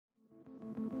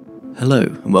Hello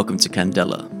and welcome to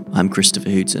Candela. I'm Christopher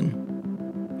Hooton.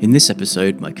 In this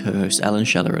episode, my co-host Alan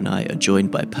Schaller and I are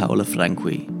joined by Paola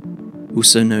Franqui.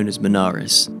 Also known as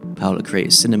Minaris, Paola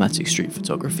creates cinematic street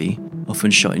photography,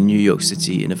 often shot in New York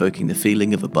City and evoking the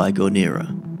feeling of a bygone era.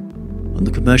 On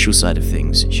the commercial side of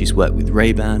things, she's worked with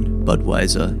Ray-Ban,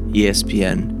 Budweiser,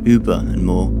 ESPN, Uber and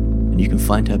more, and you can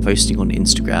find her posting on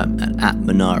Instagram at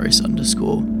 @Minaris_,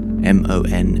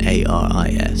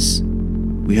 MONARIS.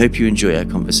 We hope you enjoy our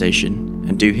conversation,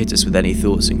 and do hit us with any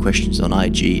thoughts and questions on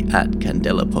IG at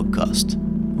Candela Podcast.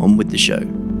 On with the show.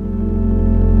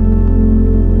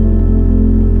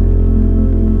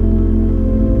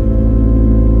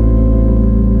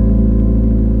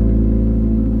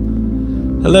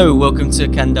 Hello, welcome to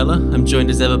Candela. I'm joined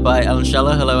as ever by Alan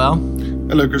Schaller. Hello, Al.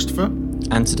 Hello, Christopher.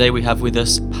 And today we have with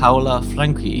us Paola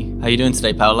Franqui. How are you doing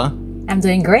today, Paola? I'm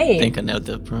doing great. I think I nailed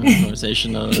the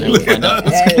pronunciation. We'll find out.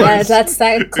 That's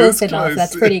close enough.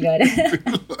 That's pretty good.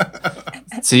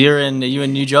 So are you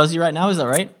in New Jersey right now? Is that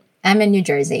right? I'm in New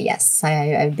Jersey. Yes,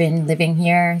 I've been living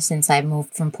here since I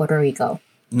moved from Puerto Rico.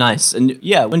 Nice. And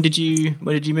yeah, when did you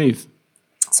move?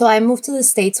 So I moved to the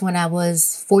States when I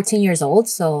was 14 years old.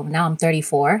 So now I'm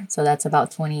 34. So that's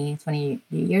about 20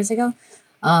 years ago.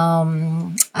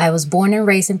 I was born and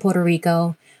raised in Puerto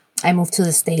Rico. I moved to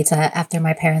the States after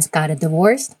my parents got a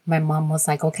divorce. My mom was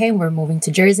like, okay, we're moving to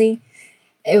Jersey.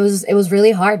 It was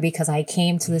really hard because I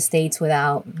came to the States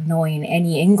without knowing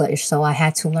any English. So I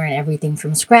had to learn everything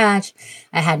from scratch.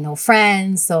 I had no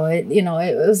friends. So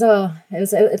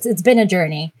it's been a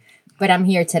journey, but I'm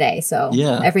here today. So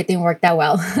yeah, everything worked out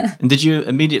well. And did you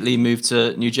immediately move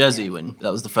to New Jersey when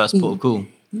that was the first port of call?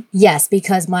 Yes,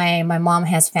 because my mom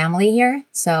has family here.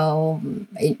 So,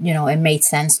 it made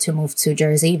sense to move to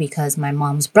Jersey because my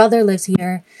mom's brother lives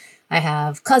here. I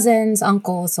have cousins,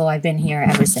 uncles, so I've been here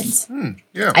ever since.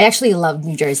 Yeah. I actually love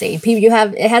New Jersey.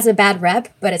 It has a bad rep,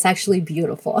 but it's actually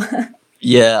beautiful.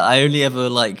 Yeah, I only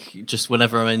ever just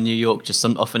whenever I'm in New York,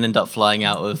 often end up flying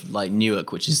out of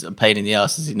Newark, which is a pain in the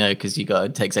ass, as you know, because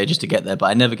it takes ages to get there. But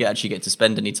I never actually get to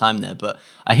spend any time there. But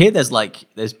I hear there's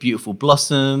beautiful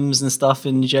blossoms and stuff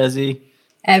in New Jersey.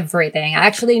 Everything.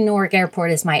 Actually, Newark Airport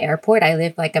is my airport. I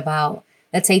live about,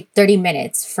 let's say, 30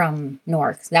 minutes from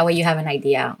Newark. That way you have an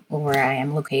idea of where I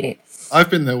am located. I've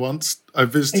been there once. I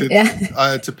visited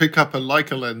to pick up a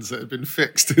Leica lens that had been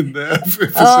fixed in there.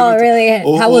 Oh, really?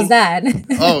 How was that?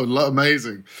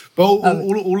 Amazing. But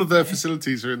all of their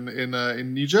facilities are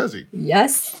in New Jersey.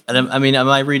 Yes. And am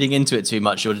I reading into it too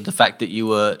much, or did the fact that you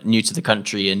were new to the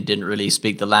country and didn't really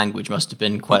speak the language must have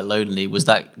been quite lonely?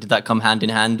 Did that come hand in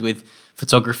hand with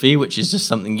photography, which is just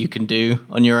something you can do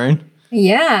on your own?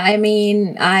 Yeah, I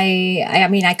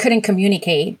couldn't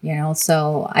communicate,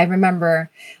 so I remember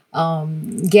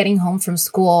getting home from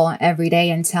school every day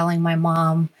and telling my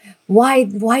mom, why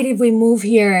did we move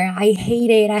here? I hate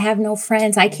it. I have no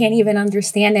friends. I can't even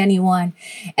understand anyone.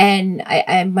 And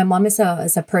my mom is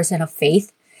a person of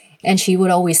faith, and she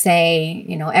would always say,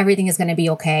 everything is going to be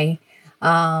okay.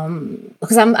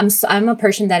 Because I'm a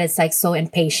person that is so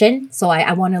impatient. So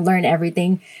I want to learn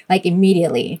everything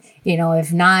immediately.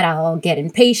 If not, I'll get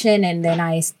impatient and then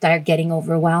I start getting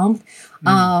overwhelmed.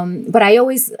 But I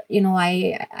always,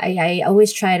 I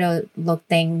always try to look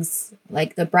things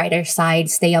like the brighter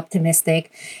side, stay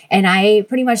optimistic. And I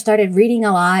pretty much started reading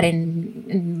a lot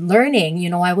and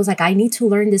learning. I was like, I need to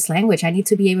learn this language. I need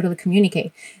to be able to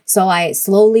communicate. So I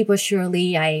slowly but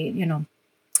surely, I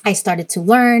started to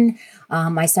learn.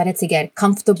 I started to get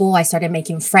comfortable. I started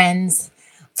making friends,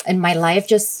 and my life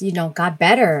just, got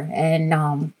better.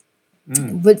 And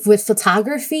with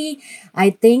photography, I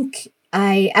think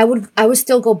I would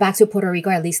still go back to Puerto Rico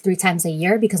at least 3 times a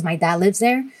year because my dad lives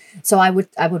there. So I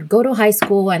would go to high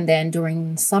school, and then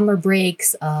during summer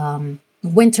breaks,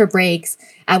 winter breaks,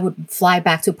 I would fly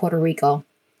back to Puerto Rico.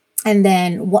 And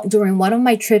then during one of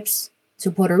my trips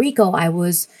to Puerto Rico, I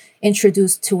was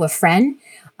introduced to a friend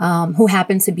who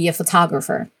happened to be a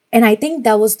photographer. And I think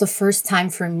that was the first time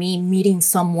for me meeting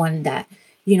someone that,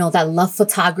 that loved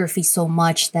photography so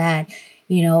much that,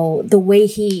 the way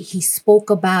he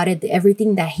spoke about it,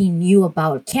 everything that he knew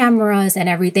about cameras and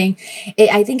everything,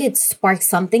 I think it sparked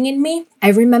something in me. I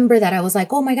remember that I was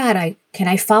like, oh my God, can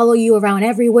I follow you around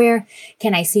everywhere?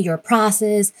 Can I see your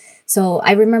process? So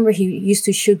I remember he used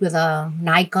to shoot with a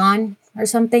Nikon or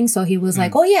something. So he was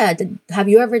like, oh yeah, have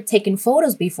you ever taken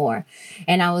photos before?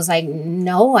 And I was like,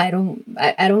 no, I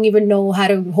don't even know how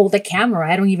to hold a camera.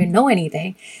 I don't even know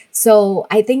anything. So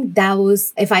I think that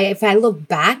was, if I look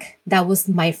back, that was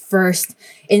my first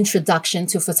introduction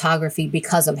to photography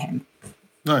because of him.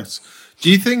 Nice. Do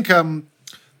you think,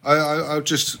 I'll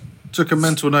just took a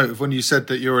mental note of when you said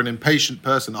that you're an impatient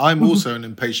person. I'm also an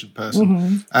impatient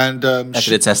person, and I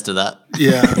could attest to that.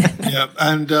 Yeah, yeah,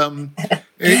 and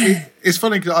it's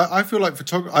funny because I feel like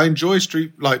photography. I enjoy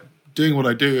doing what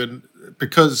I do, and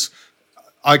because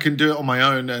I can do it on my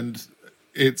own, and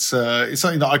it's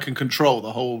something that I can control,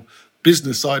 the whole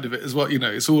business side of it as well.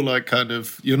 It's all like kind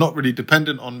of, you're not really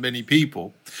dependent on many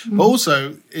people, but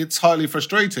also it's highly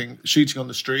frustrating shooting on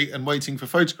the street and waiting for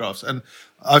photographs. And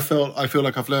I feel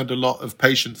like I've learned a lot of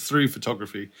patience through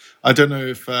photography. I don't know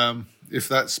if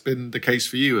that's been the case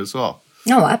for you as well.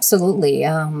 No, absolutely.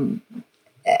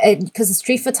 Because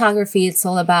street photography, it's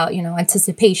all about,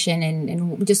 anticipation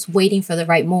and just waiting for the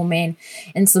right moment.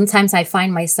 And sometimes I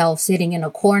find myself sitting in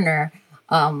a corner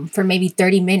for maybe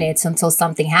 30 minutes until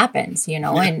something happens,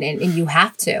 and you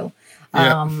have to.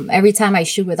 Every time I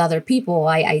shoot with other people,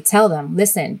 I tell them,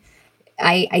 listen,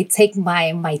 I take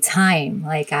my time.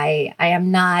 Like I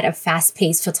am not a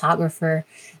fast-paced photographer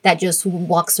that just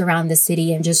walks around the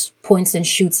city and just points and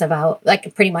shoots about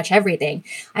like pretty much everything.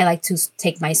 I like to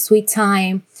take my sweet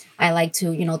time. I like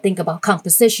to, think about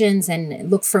compositions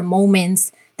and look for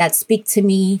moments that speak to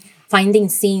me, finding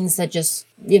scenes that just,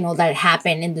 that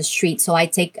happen in the street. So I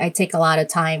take a lot of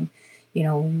time,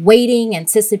 waiting,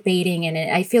 anticipating,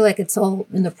 and I feel like it's all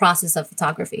in the process of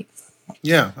photography.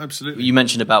 Yeah, absolutely. You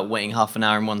mentioned about waiting half an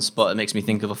hour in one spot. It makes me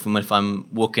think of often if I'm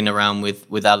walking around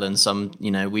with Alan,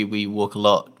 we walk a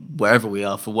lot wherever we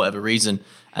are for whatever reason.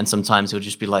 And sometimes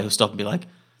he'll stop and be like,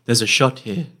 there's a shot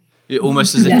here.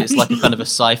 Almost as if it's like a kind of a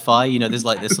sci-fi,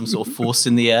 there's some sort of force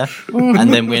in the air,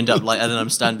 and then we end up and then I'm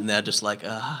standing there just like,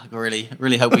 I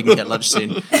really hope we can get lunch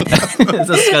soon. That's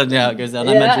kind of how it goes down.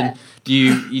 Yeah. I imagine, do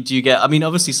you get? I mean,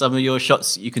 obviously some of your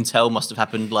shots you can tell must have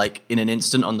happened like in an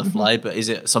instant on the fly, but is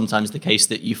it sometimes the case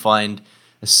that you find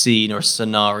a scene or a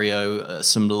scenario,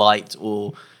 some light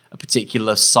or a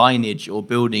particular signage or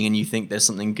building, and you think there's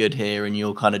something good here, and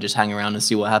you'll kind of just hang around and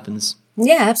see what happens?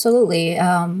 Yeah, absolutely.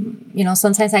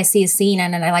 Sometimes I see a scene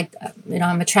and then I like,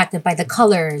 I'm attracted by the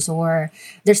colors, or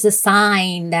there's a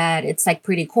sign that it's like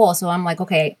pretty cool. So I'm like,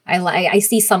 okay, I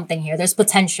see something here. There's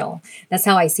potential. That's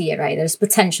how I see it, right? There's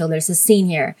potential. There's a scene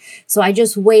here. So I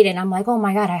just wait and I'm like, oh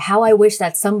my God, how I wish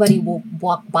that somebody will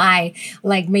walk by,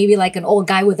 like maybe like an old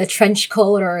guy with a trench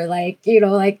coat, or like,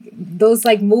 like those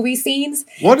like movie scenes.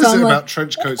 What is it about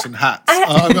trench coats and hats?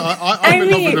 I'm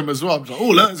in love with them as well. I'm like, oh,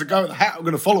 look, there's a guy with a hat. I'm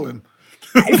going to follow him.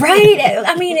 Right.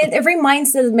 I mean, it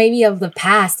reminds us maybe of the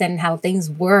past and how things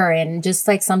were, and just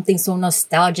like something so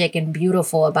nostalgic and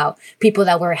beautiful about people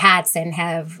that wear hats and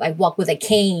have like walk with a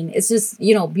cane. It's just,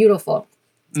 beautiful.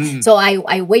 So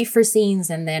I wait for scenes,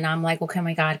 and then I'm like, okay,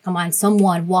 my God, come on,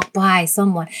 someone walk by,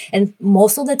 someone. And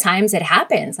most of the times it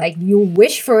happens. Like you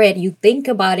wish for it, you think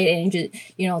about it, and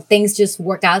just, things just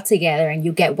work out together and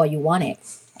you get what you wanted.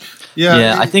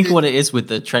 Yeah, I think what it is with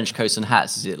the trench coats and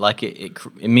hats is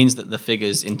it means that the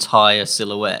figure's entire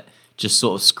silhouette just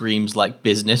sort of screams like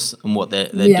business and what they're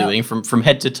doing from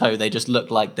head to toe. They just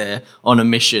look like they're on a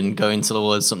mission going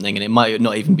towards something, and it might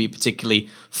not even be particularly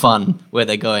fun where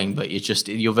they're going, but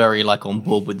you're very like on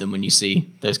board with them when you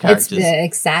see those characters.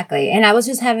 Exactly. And I was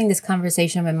just having this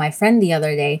conversation with my friend the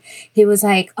other day. He was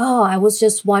like, oh, I was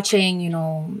just watching,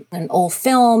 an old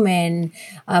film, and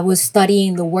I was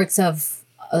studying the works of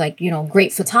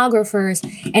great photographers,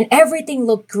 and everything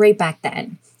looked great back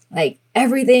then. Like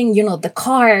everything, the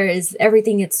cars,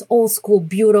 everything, it's old school,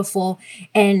 beautiful.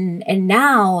 And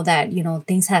now that,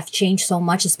 things have changed so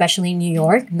much, especially in New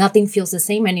York, nothing feels the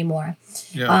same anymore.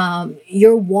 Yeah.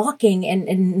 You're walking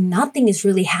and nothing is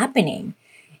really happening.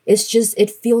 It's just,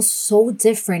 it feels so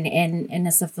different. And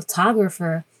as a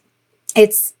photographer,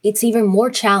 it's even more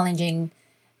challenging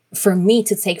for me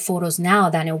to take photos now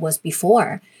than it was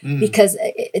before, because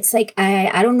it's like,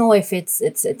 I don't know if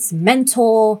it's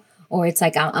mental or it's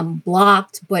like I'm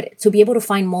blocked, but to be able to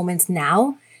find moments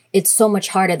now, it's so much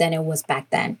harder than it was back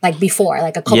then, like before,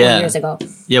 like a couple of years ago.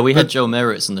 Yeah, we had Joe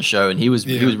Meritz on the show, and he was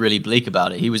really bleak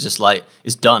about it. He was just like,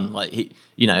 it's done. Like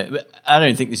I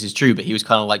don't think this is true, but he was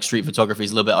kind of like street photography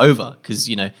is a little bit over, because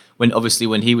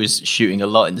when he was shooting a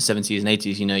lot in the 70s and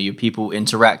 80s, you people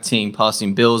interacting,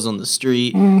 passing bills on the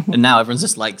street, and now everyone's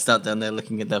just like sat down there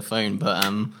looking at their phone. But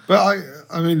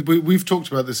I mean, we've talked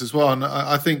about this as well, and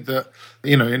I think that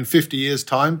in 50 years'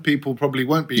 time, people probably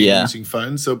won't be using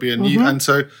phones. There'll be a new, and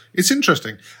so it's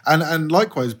interesting. And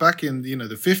likewise, back in the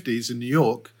 50s in New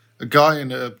York, a guy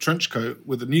in a trench coat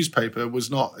with a newspaper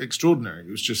was not extraordinary. It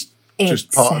was just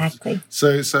part of,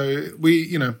 so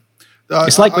we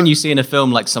It's like when you see in a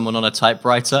film like someone on a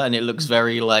typewriter and it looks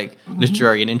very like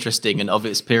literary and interesting and of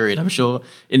its period. I'm sure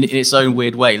in its own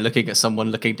weird way, looking at someone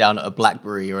looking down at a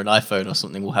BlackBerry or an iPhone or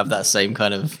something will have that same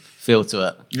kind of feel to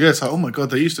it. Yeah, it's like, oh my God,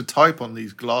 they used to type on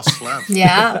these glass slabs.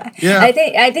 Yeah. Yeah.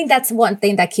 I think that's one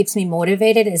thing that keeps me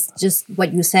motivated is just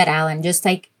what you said, Alan. Just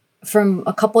like from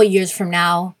a couple of years from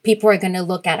now, people are going to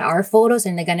look at our photos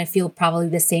and they're going to feel probably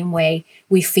the same way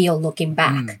we feel looking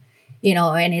back. You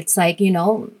know, and it's like, you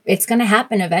know, it's going to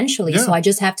happen eventually. Yeah. So I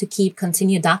just have to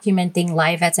continue documenting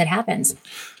life as it happens.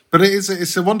 But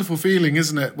it's a wonderful feeling,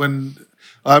 isn't it? When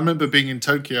I remember being in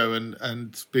Tokyo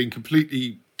and being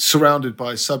completely surrounded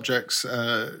by subjects,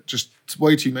 just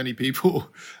way too many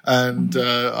people. And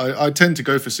I tend to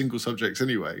go for single subjects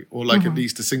anyway, or like at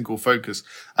least a single focus.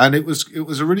 And it was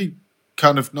a really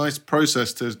kind of nice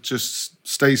process to just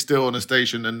stay still on a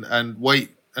station and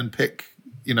wait and pick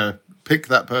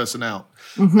that person out.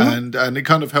 And it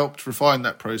kind of helped refine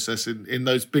that process in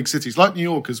those big cities like New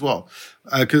York as well.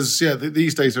 Because,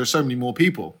 these days there are so many more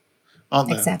people, aren't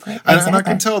there? Exactly. And I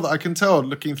can tell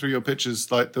looking through your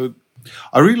pictures, like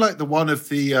I really like the one of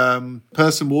the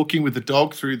person walking with the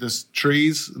dog through the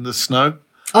trees and the snow.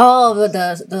 Oh,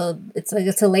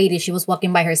 it's a lady. She was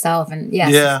walking by herself,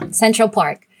 and Central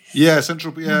Park. Yeah,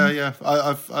 Central. Yeah.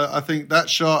 I think that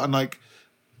shot, and like,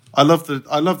 I love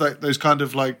that those kind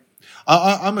of like.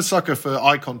 I'm a sucker for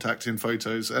eye contact in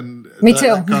photos, and me too.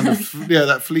 That kind of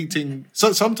that fleeting.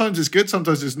 So sometimes it's good,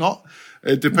 sometimes it's not.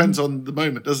 It depends on the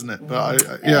moment, doesn't it? But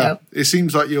it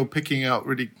seems like you're picking out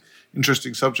really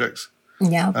interesting subjects.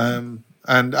 Yeah.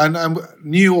 And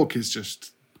New York is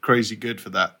just crazy good for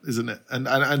that, isn't it?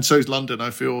 And so is London. I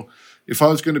feel if I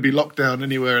was going to be locked down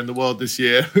anywhere in the world this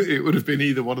year, it would have been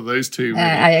either one of those two. Really.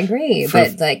 I agree.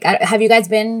 But like, have you guys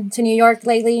been to New York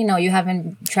lately? No, you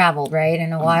haven't traveled, right,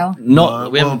 in a while?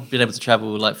 We haven't been able to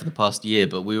travel like for the past year,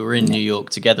 but we were in New York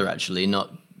together actually,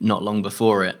 not long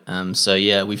before it. So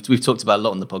yeah, we've talked about a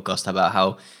lot on the podcast about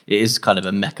how it is kind of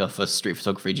a mecca for street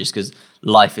photography, just because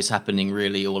life is happening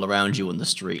really all around you on the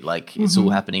street. Like it's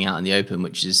all happening out in the open,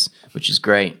 which is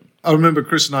great. I remember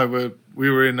Chris and I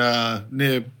were in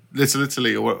near Little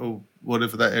Italy or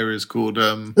whatever that area is called.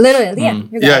 Literally,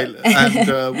 and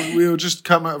we were just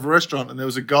come out of a restaurant and there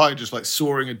was a guy just like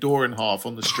sawing a door in half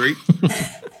on the street,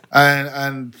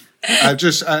 and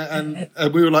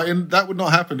we were like, that would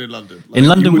not happen in London. Like, in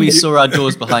London, we saw our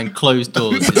doors behind closed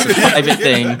doors. It's a private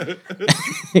thing.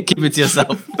 Keep it to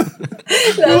yourself.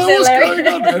 What's going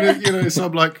on? And it's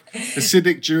some like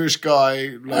Hasidic Jewish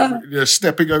guy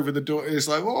stepping over the door. It's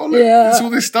like, there's all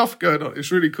this stuff going on.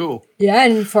 It's really cool. Yeah,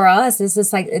 and for us, it's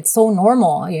just like it's so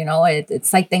normal.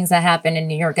 It's like things that happen in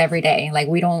New York every day. Like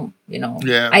we don't,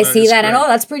 I see that and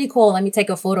that's pretty cool. Let me take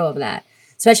a photo of that.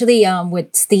 Especially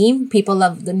with steam, people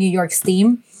love the New York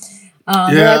steam.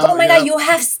 They're like, oh my God, you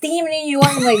have steam in New York.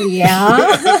 I'm like,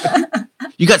 yeah.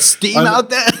 You got steam out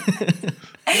there?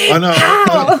 I know.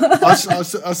 I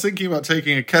was thinking about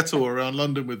taking a kettle around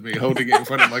London with me, holding it in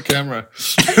front of my camera.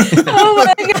 Oh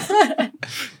my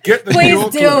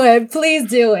God. Please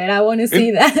do it. I want to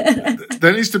see that.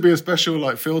 There needs to be a special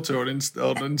like filter on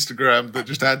Instagram that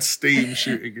just adds steam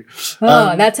shooting.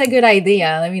 That's a good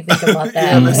idea. Let me think about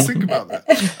that. Yeah, let's think about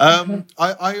that.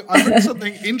 I read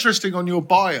something interesting on your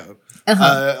bio,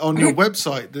 on your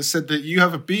website, that said that you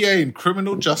have a BA in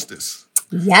criminal justice.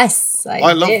 Yes,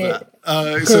 I love that.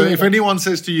 So if anyone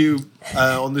says to you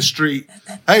on the street,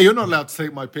 "Hey, you're not allowed to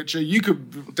take my picture," you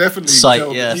could definitely cite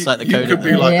the code. You could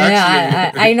be like,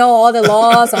 actually, I know all the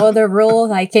laws, all the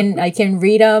rules. I can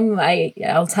read them.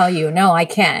 I'll tell you, no, I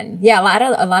can. Yeah,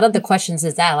 a lot of the questions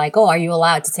is that like, oh, are you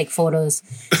allowed to take photos?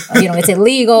 Is it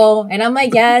legal? And I'm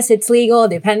like, yes, it's legal,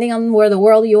 depending on where the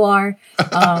world you are.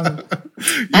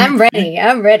 I'm ready.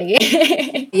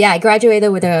 Yeah, I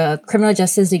graduated with a criminal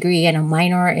justice degree and a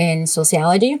minor in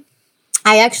sociology.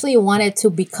 I actually wanted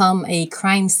to become a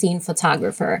crime scene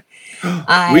photographer.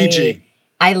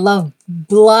 I love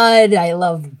blood. I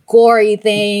love gory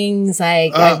things.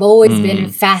 I've always been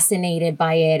fascinated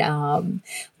by it.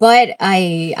 But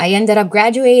I ended up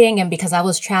graduating, and because I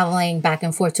was traveling back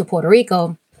and forth to Puerto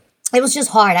Rico, it was just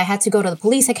hard. I had to go to the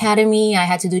police academy. I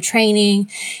had to do training.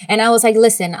 And I was like,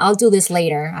 listen, I'll do this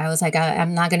later. I was like,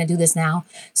 I'm not going to do this now.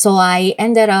 So I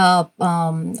ended up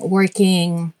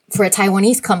working for a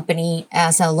Taiwanese company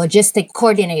as a logistic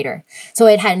coordinator. So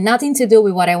it had nothing to do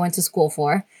with what I went to school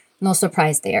for. No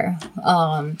surprise there.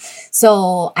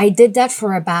 So I did that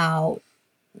for about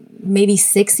maybe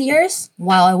 6 years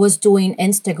while I was doing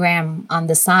Instagram on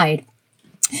the side.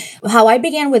 How I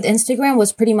began with Instagram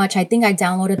was pretty much, I think I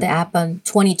downloaded the app in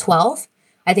 2012.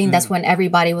 I think that's when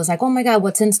everybody was like, oh my God,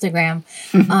 what's Instagram?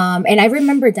 And I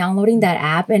remember downloading that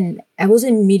app and I was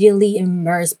immediately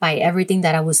immersed by everything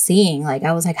that I was seeing. Like,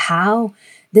 I was like, how?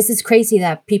 This is crazy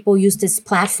that people use this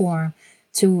platform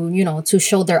to, you know, to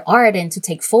show their art and to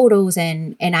take photos.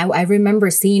 And I remember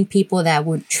seeing people that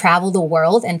would travel the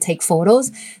world and take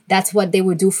photos. That's what they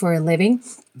would do for a living.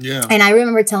 Yeah. And I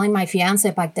remember telling my fiance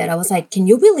back then, I was like, can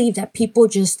you believe that people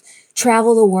just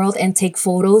travel the world and take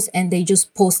photos and they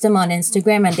just post them on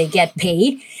Instagram and they get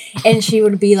paid? And she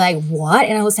would be like, what?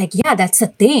 And I was like, yeah, that's a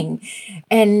thing.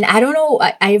 And I don't know.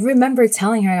 I remember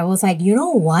telling her, I was like, you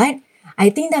know what? I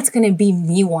think that's going to be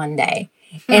me one day.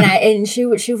 And she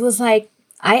was like,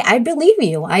 I believe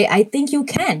you. I think you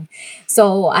can.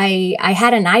 So I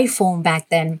had an iPhone back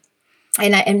then,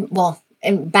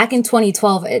 and back in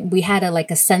 2012, we had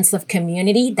a sense of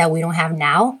community that we don't have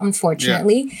now,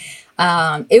 unfortunately.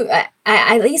 Yeah.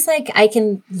 At least I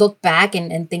can look back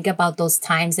and think about those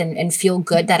times and feel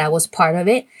good that I was part of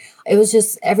it. It was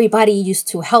just everybody used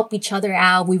to help each other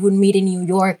out. We would meet in New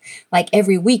York like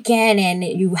every weekend, and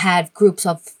you had groups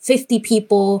of 50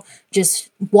 people just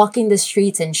walking the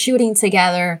streets and shooting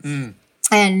together.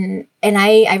 And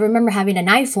I remember having an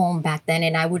iPhone back then,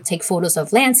 and I would take photos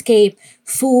of landscape,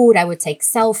 food, I would take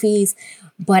selfies.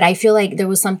 But I feel like there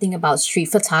was something about street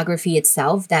photography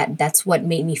itself that's what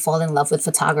made me fall in love with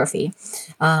photography.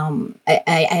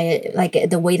 I like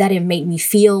the way that it made me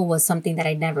feel was something that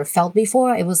I never felt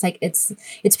before. It was like it's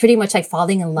pretty much like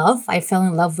falling in love. I fell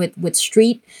in love with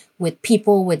street, with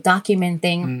people, with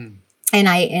documenting. And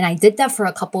I did that for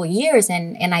a couple of years.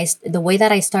 And the way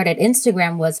that I started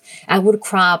Instagram was I would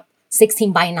crop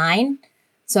 16:9.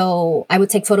 So I would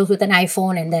take photos with an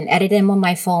iPhone and then edit them on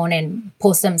my phone and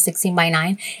post them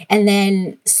 16:9. And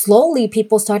then slowly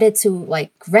people started to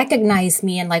like recognize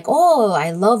me and like, oh,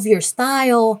 I love your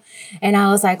style. And I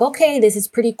was like, okay, this is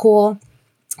pretty cool.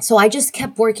 So I just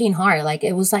kept working hard. Like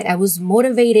it was like I was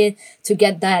motivated to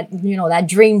get that, you know, that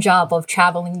dream job of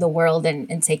traveling the world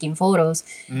and taking photos.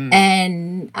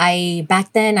 And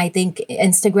back then, I think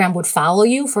Instagram would follow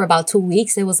you for about 2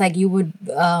 weeks. It was like you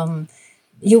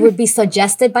would be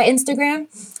suggested by Instagram.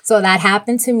 So that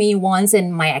happened to me once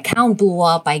and my account blew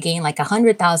up. I gained like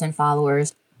 100,000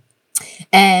 followers.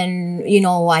 And, you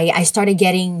know, I started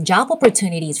getting job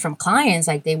opportunities from clients.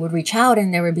 Like they would reach out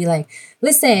and they would be like,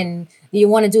 listen, do you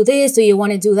want to do this? Do you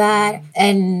want to do that?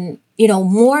 And, you know,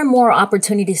 more and more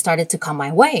opportunities started to come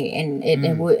my way. And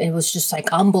it was just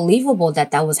like unbelievable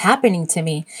that was happening to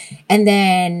me. And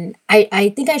then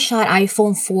I think I shot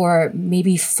iPhone for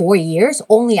maybe 4 years,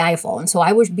 only iPhone. So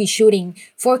I would be shooting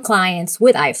for clients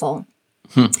with iPhone.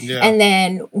 Yeah. And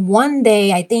then one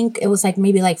day, I think it was like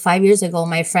maybe like 5 years ago,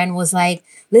 my friend was like,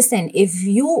 listen, if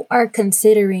you are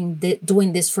considering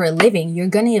doing this for a living, you're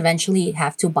going to eventually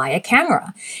have to buy a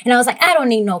camera. And I was like, I don't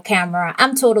need no camera.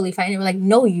 I'm totally fine. And they were like,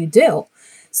 no, you do.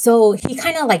 So he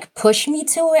kind of like pushed me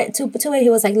to it. He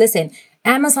was like, listen,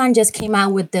 Amazon just came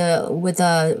out with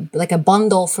a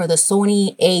bundle for the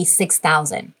Sony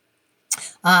A6000.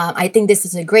 I think this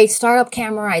is a great startup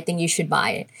camera. I think you should buy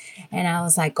it. And I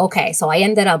was like, okay. So I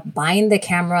ended up buying the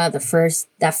camera that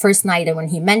first night when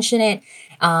he mentioned it.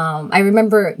 I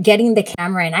remember getting the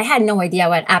camera and I had no idea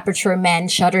what aperture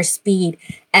meant, shutter speed,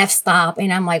 f-stop.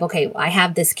 And I'm like, okay, I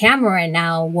have this camera and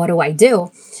now what do I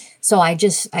do? So I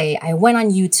went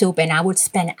on YouTube and I would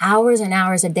spend hours and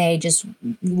hours a day just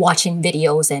watching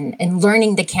videos and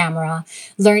learning the camera,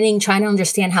 trying to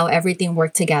understand how everything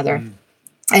worked together.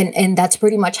 And that's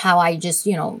pretty much how I just,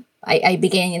 you know, I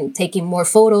began taking more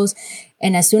photos.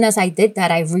 And as soon as I did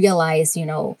that, I realized, you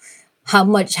know, how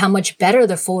much better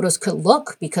the photos could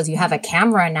look because you have a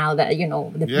camera now that, you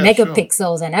know, the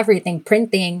megapixels and everything,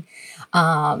 printing.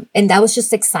 And that was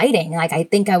just exciting. Like, I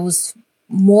think I was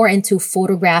more into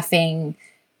photographing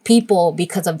people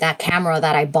because of that camera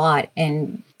that I bought.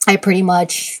 And I pretty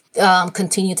much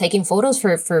continued taking photos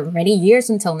for many years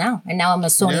until now. And now I'm a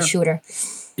Sony shooter.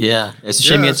 Yeah, it's a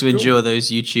shame you have to endure those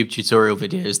YouTube tutorial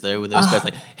videos though, where those guys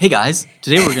like, "Hey guys,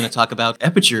 today we're going to talk about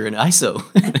aperture and ISO,"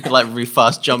 like really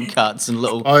fast jump cuts and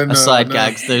little aside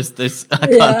gags. Those I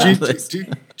can't do those.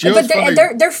 But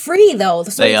they're free though.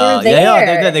 So they are.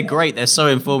 They're great. They're so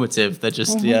informative. They're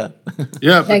just Yeah,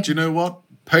 but you know what?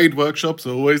 Paid workshops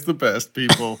are always the best,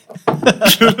 people.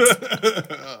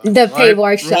 The paid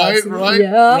workshops,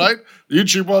 right.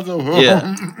 YouTube ones are.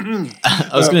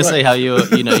 I was going to say how your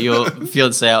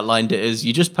fiance outlined it is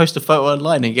you just post a photo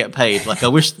online and get paid. Like I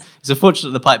wish it's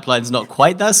unfortunate the pipeline's not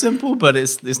quite that simple, but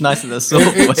it's nice that that's sort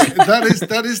of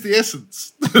that is the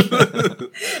essence.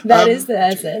 That is the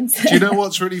essence. Do you know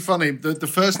what's really funny? The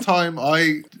first time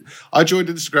I joined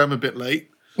Instagram a bit late.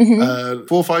 Mm-hmm.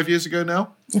 4 or 5 years ago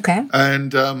now. Okay.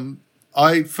 And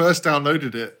I first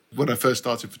downloaded it when I first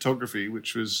started photography,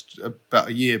 which was about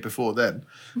a year before then.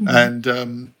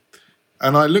 Mm-hmm.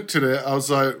 And I looked at it, I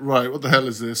was like, right, what the hell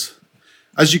is this?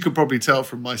 As you could probably tell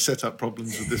from my setup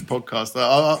problems with this podcast,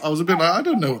 I was a bit like, I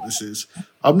don't know what this is.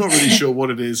 I'm not really sure what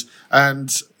it is.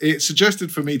 And it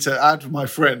suggested for me to add my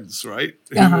friends, right,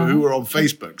 who were on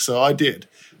Facebook. So I did.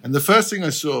 And the first thing I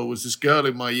saw was this girl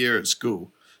in my year at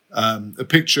school, a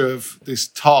picture of this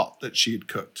tart that she had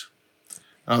cooked.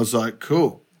 And I was like,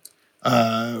 cool.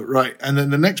 Right. And then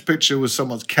the next picture was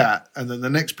someone's cat. And then the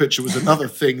next picture was another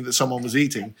thing that someone was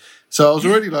eating. So I was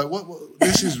already like, what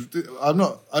this is, I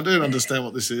don't understand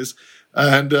what this is.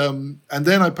 And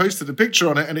then I posted a picture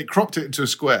on it and it cropped it into a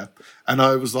square. And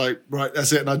I was like, right,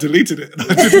 that's it. And I deleted it. And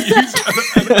I didn't use it.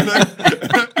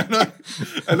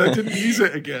 And I didn't use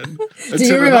it again. Do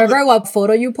you remember what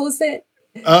photo you posted?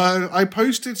 I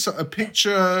posted a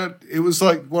picture. It was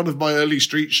like one of my early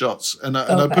street shots. And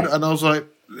I put it, and I was like,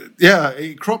 yeah,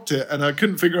 he cropped it and I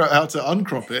couldn't figure out how to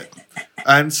uncrop it.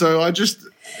 And so I just,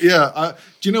 do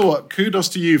you know what? Kudos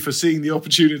to you for seeing the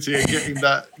opportunity and getting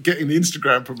the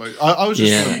Instagram promote. I was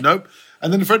just like, nope.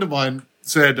 And then a friend of mine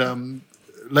said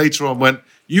later on,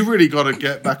 you really got to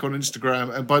get back on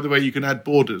Instagram. And by the way, you can add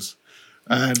borders.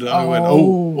 And I went,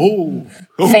 okay,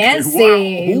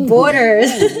 fancy wow,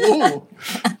 borders.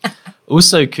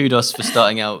 Also, kudos for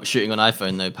starting out shooting on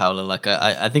iPhone, though, Paola. Like,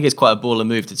 I think it's quite a baller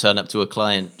move to turn up to a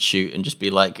client shoot and just be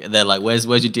like, they're like, "Where's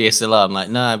your DSLR?" I'm like,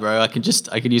 "Nah, bro, I can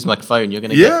use my phone. You're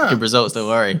gonna get good results. Don't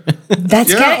worry."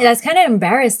 That's kind of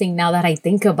embarrassing now that I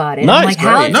think about it. No, I'm like,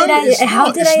 how did I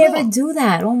not. ever do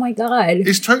that? Oh my god!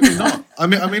 It's totally not. I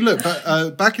mean, look,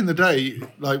 back in the day,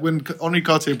 like when Henri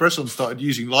Cartier-Bresson started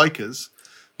using Leicas.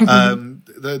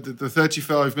 The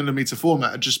 35mm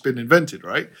format had just been invented,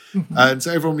 right? And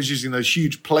so everyone was using those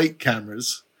huge plate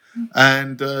cameras,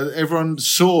 and everyone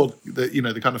saw that,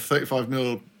 the kind of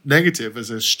 35mm negative as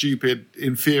a stupid,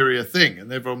 inferior thing,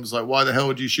 and everyone was like, "Why the hell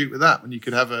would you shoot with that when you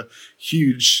could have a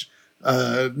huge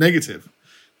negative?"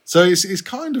 So it's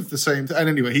kind of the same. And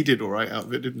anyway, he did all right out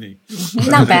of it, didn't he?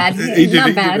 Not bad. He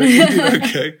did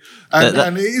okay.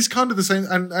 And it is kind of the same.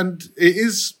 And it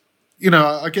is.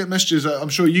 I get messages. I'm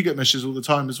sure you get messages all the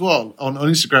time as well on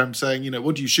Instagram saying,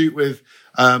 what do you shoot with?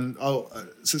 So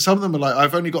some of them are like,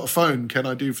 I've only got a phone. Can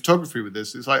I do photography with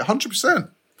this? It's like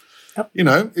 100%. Yep.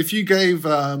 If you gave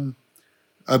a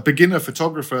beginner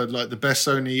photographer like the best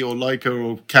Sony or Leica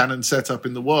or Canon setup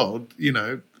in the world,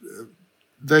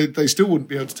 they still wouldn't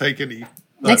be able to take any.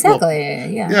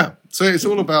 Exactly. Yeah. So it's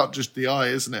all about just the eye,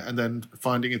 isn't it? And then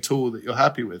finding a tool that you're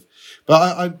happy with.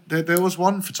 But there was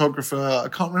one photographer, I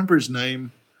can't remember his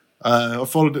name. I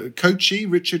followed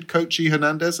Richard Kochi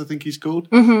Hernandez, I think he's called.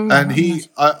 Mm-hmm. And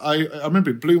I remember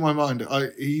it blew my mind.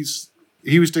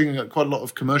 He was doing quite a lot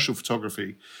of commercial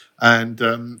photography. And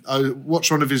I watched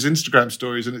one of his Instagram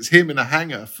stories, and it's him in a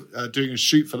hangar doing a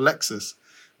shoot for Lexus.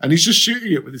 And he's just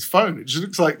shooting it with his phone. It just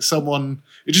looks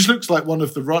like one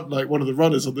of the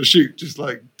runners on the shoot, just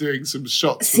like doing some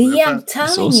shots. See, I'm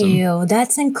telling you,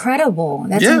 that's incredible.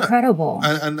 That's incredible.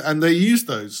 And they use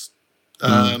those.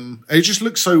 And it just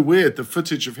looks so weird. The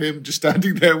footage of him just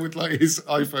standing there with like his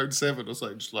iPhone 7 or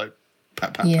something, just like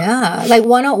pat, pat, pat. Like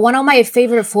one of my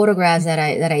favorite photographs that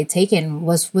I taken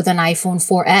was with an iPhone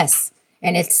 4S.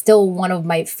 And it's still one of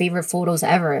my favorite photos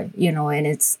ever,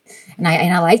 and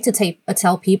I like to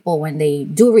tell people when they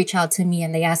do reach out to me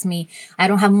and they ask me, I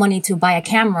don't have money to buy a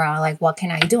camera, like, what can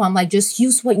I do? I'm like, just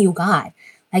use what you got.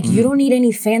 Like, you don't need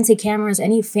any fancy cameras,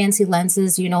 any fancy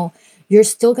lenses, you're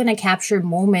still going to capture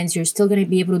moments. You're still going to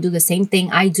be able to do the same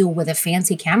thing I do with a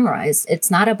fancy camera.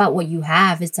 It's not about what you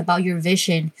have. It's about your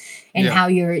vision and how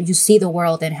you see the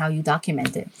world and how you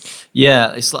document it.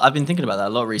 Yeah, I've been thinking about that a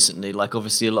lot recently. Like,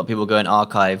 obviously, a lot of people go in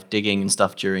archive digging and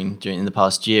stuff during in the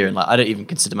past year, and like, I don't even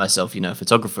consider myself, a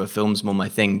photographer. Film's more my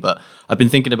thing, but I've been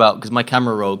thinking about, because my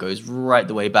camera roll goes right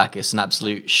the way back. It's an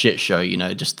absolute shit show,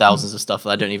 just thousands of stuff that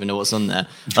I don't even know what's on there.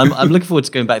 I'm looking forward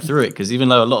to going back through it, because even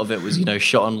though a lot of it was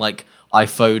shot on like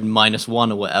iPhone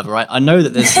 -1 or whatever, I know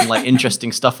that there's some like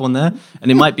interesting stuff on there, and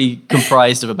it might be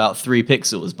comprised of about 3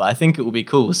 pixels, but I think it will be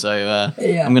cool. So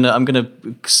I'm gonna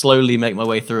slowly make my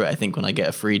way through it, I think, when I get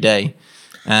a free day.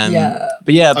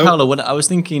 But yeah, Paola, when I was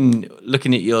thinking,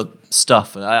 looking at your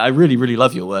stuff, I really, really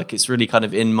love your work. It's really kind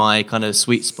of in my kind of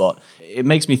sweet spot. It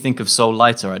makes me think of Sol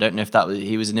Leiter. I don't know if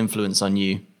he was an influence on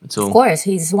you at all. Of course,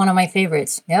 he's one of my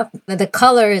favorites. Yep, the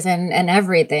colors and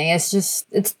everything. It's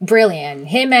brilliant.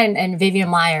 Him and Vivian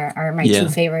Maier are my two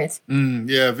favorites.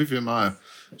 Vivian Maier.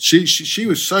 She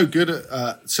was so good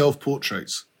at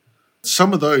self-portraits.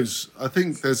 Some of those, I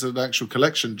think there's an actual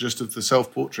collection just of the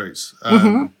self-portraits.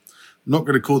 I'm not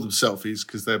going to call them selfies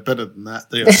because they're better than that.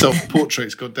 They are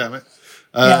self-portraits, God damn it.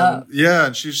 Yeah,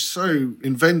 and she's so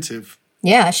inventive.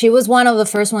 Yeah, she was one of the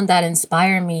first one that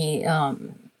inspired me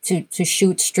to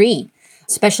shoot street.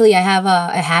 Especially, I have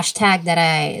a hashtag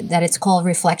that it's called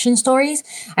Reflection Stories.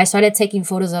 I started taking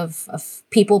photos of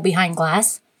people behind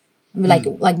glass,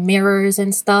 like mirrors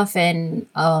and stuff, and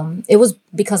it was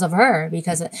because of her.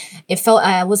 Because it felt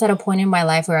I was at a point in my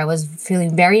life where I was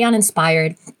feeling very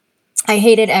uninspired. I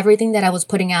hated everything that I was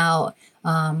putting out.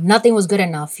 Nothing was good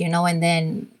enough, And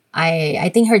then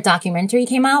I think her documentary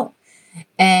came out.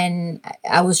 And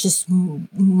I was just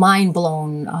mind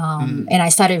blown. And I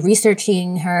started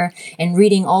researching her and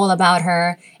reading all about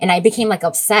her. And I became like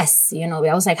obsessed,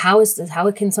 I was like,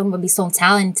 how can someone be so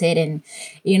talented? And,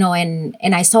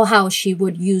 and I saw how she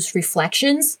would use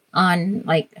reflections on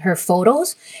like her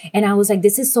photos. And I was like,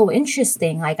 this is so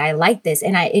interesting. Like, I like this.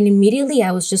 And immediately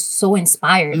I was just so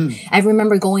inspired. I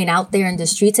remember going out there in the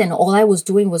streets and all I was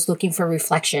doing was looking for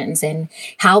reflections and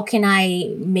how can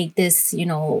I make this,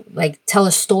 like tell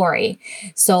a story.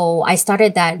 So I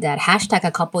started that hashtag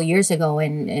a couple years ago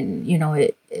and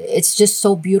it's just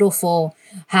so beautiful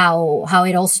how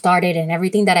it all started and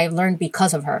everything that I've learned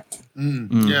because of her.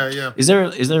 Yeah. Is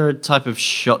there a type of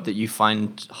shot that you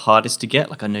find hardest to get?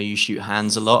 Like, I know you shoot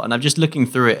hands a lot, and I'm just looking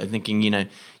through it and thinking,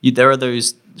 there are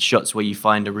those shots where you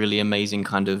find a really amazing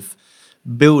kind of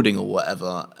building or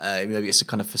whatever. Maybe it's a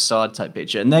kind of facade type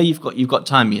picture, and there you've got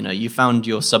time. You found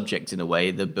your subject in a way,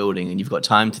 the building, and you've got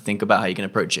time to think about how you can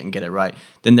approach it and get it right.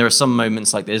 Then there are some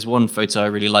moments, like there's one photo I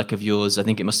really like of yours. I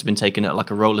think it must have been taken at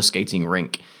like a roller skating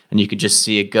rink, and you could just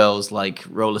see a girl's like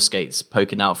roller skates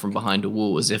poking out from behind a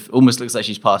wall, as if almost looks like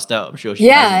she's passed out. I'm sure she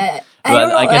hasn't.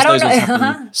 But I guess those ones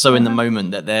happen so in the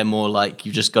moment that they're more like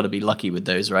you've just got to be lucky with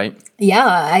those, right? Yeah,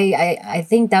 I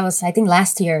think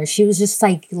last year she was just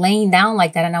like laying down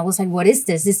like that, and I was like, what is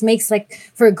this? This makes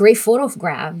like for a great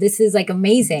photograph. This is like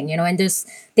amazing, And there's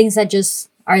things that just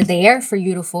are there for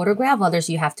you to photograph. Others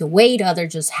you have to wait.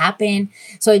 Others just happen.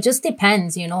 So it just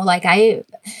depends, Like I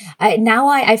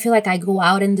feel like I go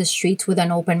out in the streets with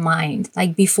an open mind.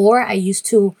 Like before, I used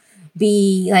to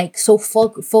be like so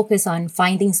focused on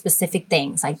finding specific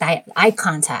things like eye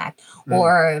contact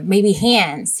or maybe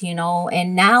hands,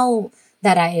 and now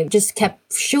that I just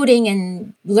kept shooting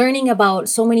and learning about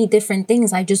so many different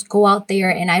things, I just go out there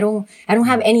and I don't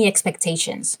have any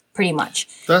expectations pretty much.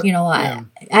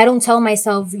 I don't tell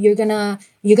myself you're gonna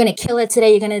kill it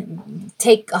today. You're gonna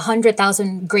take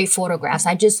 100,000 great photographs.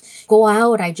 I just go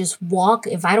out. I just walk.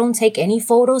 If I don't take any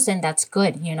photos, then that's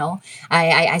good.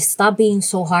 I stopped being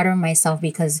so hard on myself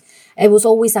because it was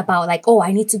always about like, oh,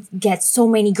 I need to get so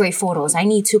many great photos. I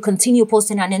need to continue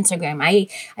posting on Instagram. I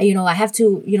have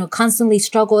to, constantly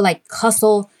struggle, like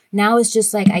hustle. Now it's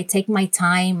just like I take my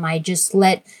time. I just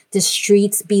let the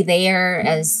streets be there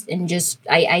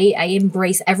I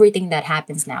embrace everything that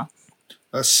happens now.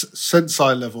 That's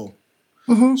sensei level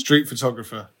street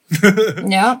photographer.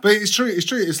 Yeah, but it's true.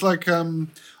 It's like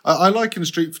I liken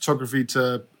street photography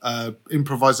to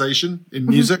improvisation in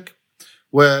music,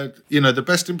 where the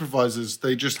best improvisers,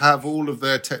 they just have all of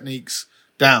their techniques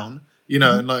down.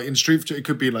 And like in street photography, it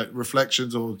could be like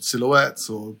reflections or silhouettes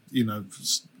or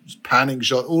panning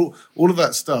shot, all of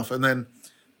that stuff, and then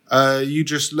you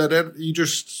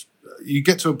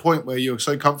get to a point where you're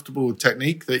so comfortable with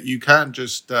technique that you can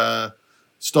just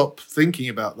stop thinking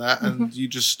about that and you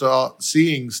just start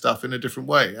seeing stuff in a different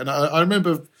way. And I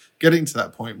remember getting to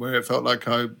that point where it felt like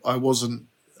I wasn't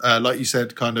like you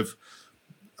said, kind of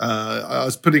I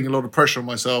was putting a lot of pressure on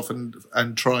myself and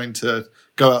trying to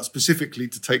go out specifically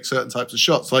to take certain types of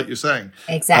shots, like you're saying.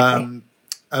 Exactly.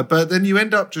 But then you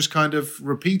end up just kind of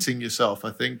repeating yourself,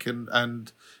 I think,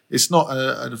 and it's not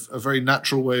a very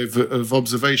natural way of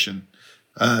observation,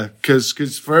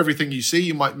 because for everything you see,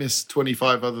 you might miss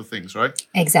 25 other things, right?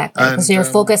 Exactly, because you're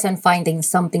focused on finding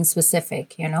something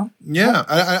specific, Yeah,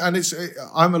 and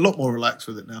I'm a lot more relaxed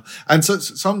with it now. And so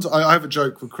sometimes I have a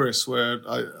joke with Chris where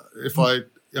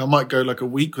I might go like a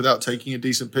week without taking a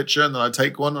decent picture, and then I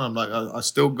take one, and I'm like, I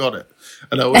still got it.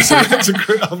 And I always say to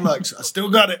Chris, I'm like, I still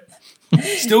got it.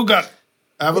 Still got it.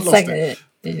 I haven't lost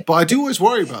it. But I do always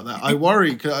worry about that. I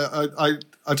worry.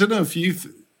 I don't know if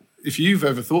you've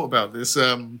ever thought about this.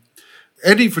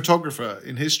 Any photographer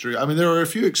in history, I mean, there are a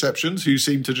few exceptions who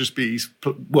seem to just be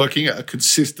working at a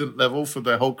consistent level for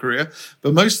their whole career.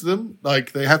 But most of them,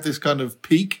 like, they have this kind of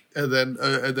peak and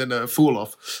then a fall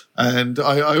off. And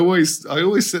I always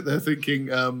sit there thinking,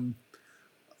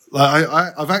 like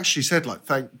I've actually said, like,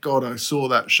 thank God I saw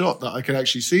that shot, that I can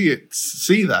actually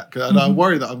see that, and I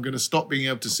worry that I'm going to stop being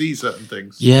able to see certain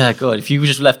things. Yeah, God, if you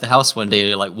just left the house one day,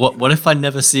 you're like, what if I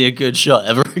never see a good shot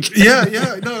ever again?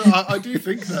 Yeah, no, I do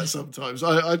think that sometimes.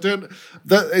 I don't.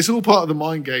 That it's all part of the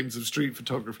mind games of street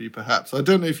photography, perhaps. I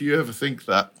don't know if you ever think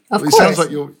that. Of It course. sounds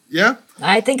like you're. Yeah.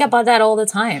 I think about that all the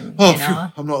time. Oh, You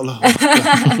know? I'm not alone.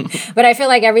 But I feel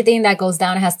like everything that goes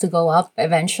down has to go up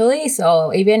eventually.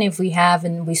 So even if we have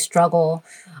and we struggle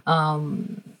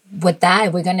with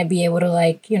that, we're going to be able to,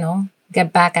 like, you know,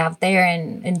 get back out there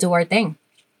and do our thing.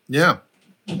 Yeah.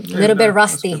 A little bit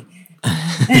rusty.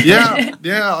 Yeah.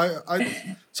 I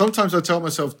sometimes I tell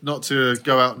myself not to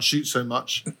go out and shoot so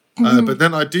much, but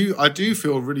then I do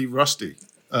feel really rusty,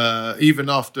 even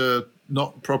after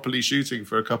not properly shooting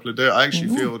for a couple of days. I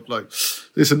actually feel like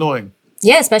it's annoying.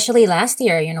 Yeah, especially last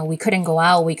year, you know, we couldn't go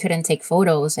out, we couldn't take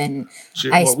photos, and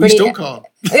Shit, we still can't.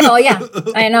 You know, yeah,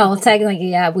 I know.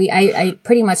 Technically, yeah, I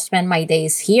pretty much spend my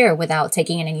days here without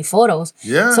taking any photos.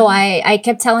 Yeah. So I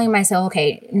kept telling myself,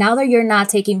 okay, now that you're not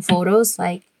taking photos,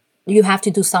 like, you have to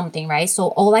do something, right? So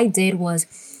all I did was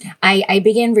I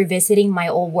began revisiting my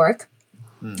old work,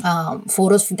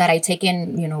 photos that I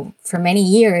taken, you know, for many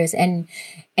years, and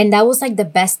that was like the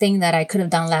best thing that I could have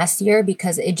done last year,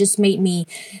 because it just made me,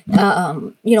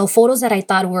 you know, photos that I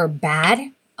thought were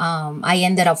bad. I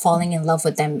ended up falling in love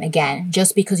with them again,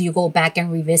 just because you go back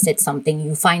and revisit something,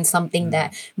 you find something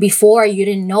that before you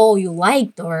didn't know you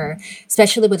liked, or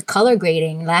especially with color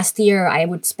grading. Last year, I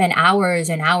would spend hours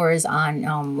and hours on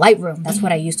Lightroom. That's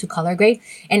what I used to color grade.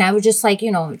 And I would just, like,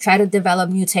 you know, try to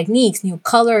develop new techniques, new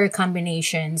color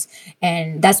combinations.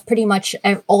 And that's pretty much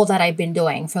all that I've been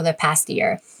doing for the past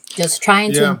year. Just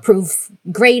trying to improve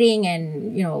grading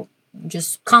and, you know,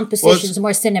 just compositions, more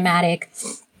cinematic.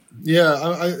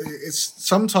 Yeah, it's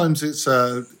sometimes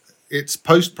it's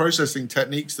post-processing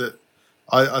techniques that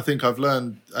I think I've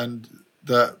learned, and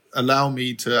that allow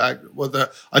me to act. Well,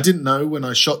 that I didn't know when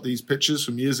I shot these pictures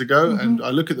from years ago, and I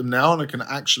look at them now and I can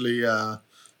actually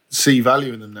see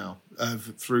value in them now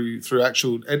through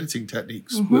actual editing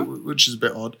techniques, which is a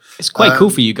bit odd. It's quite cool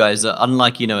for you guys that,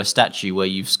 unlike, you know, a statue where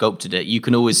you've sculpted it, you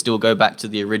can always still go back to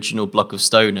the original block of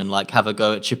stone and, like, have a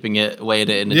go at chipping it away at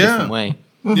it in a different way.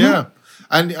 Yeah.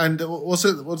 And what's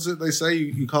it they say?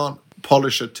 You can't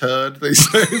polish a turd, they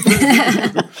say,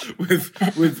 with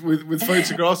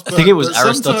photographs. I think it was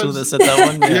Aristotle that said that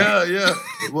one. Yeah.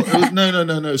 Well, it was,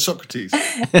 no, Socrates.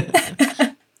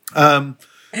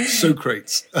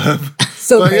 Socrates.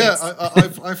 But yeah,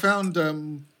 I found.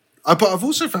 But I've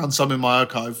also found some in my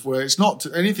archive where it's not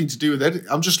anything to do with editing.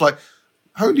 I'm just like,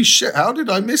 holy shit! How did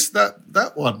I miss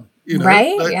that one? You know,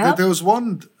 right? Like, there was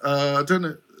one. I don't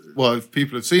know. Well, if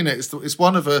people have seen it, it's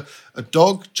one of a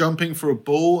dog jumping for a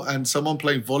ball and someone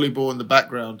playing volleyball in the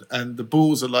background, and the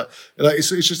balls are like it's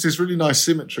just this really nice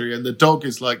symmetry, and the dog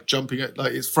is like jumping at,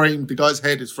 like, it's framed. The guy's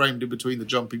head is framed in between the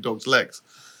jumping dog's legs,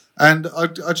 and I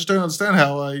just don't understand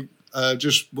how I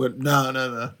just went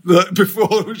no.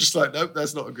 Before it was just like, nope,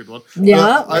 that's not a good one.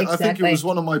 Yeah, I exactly. think it was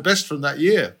one of my best from that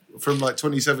year, from like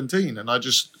 2017, and I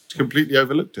just completely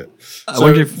overlooked it. I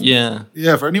wonder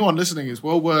if, for anyone listening, it's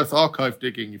well worth archive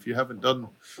digging if you haven't done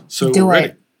so Do already.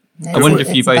 it. I wonder if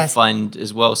you It's the both best. find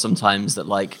as well sometimes that,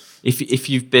 like, if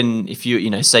you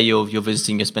know, say you're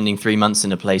visiting, you're spending 3 months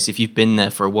in a place, if you've been there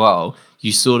for a while,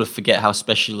 you sort of forget how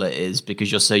special it is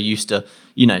because you're so used to,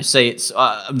 you know, say it's,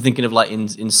 I'm thinking of, like, in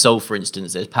Seoul, for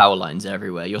instance, there's power lines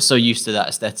everywhere. You're so used to that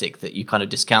aesthetic that you kind of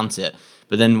discount it.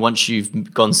 But then once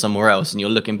you've gone somewhere else and you're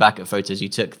looking back at photos you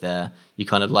took there, you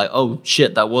kind of like, oh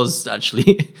shit, that was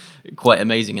actually quite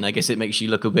amazing. And I guess it makes you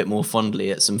look a bit more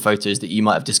fondly at some photos that you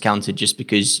might have discounted just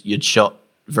because you'd shot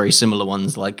very similar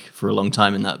ones, like, for a long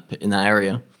time in that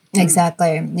area.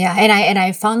 Exactly. Yeah. And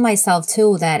I found myself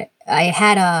too that I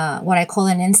had a what I call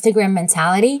an Instagram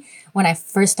mentality. When I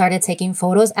first started taking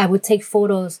photos, I would take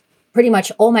photos, pretty much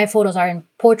all my photos are in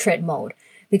portrait mode,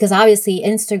 because obviously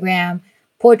Instagram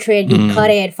portrait, you cut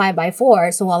it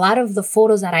 5x4. So a lot of the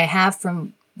photos that I have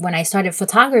from when I started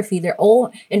photography, they're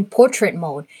all in portrait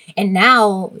mode. And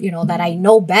now, you know, that I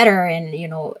know better, and, you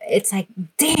know, it's like,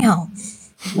 damn,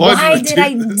 why did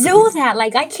I do that?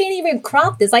 Like, I can't even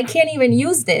crop this. I can't even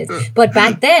use this. But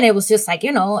back then it was just like,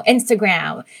 you know,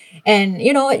 Instagram, and,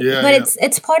 you know,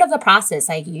 it's part of the process.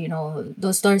 Like, you know,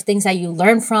 those things that you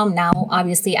learn from. Now,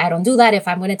 obviously I don't do that. If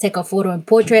I'm going to take a photo in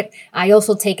portrait, I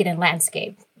also take it in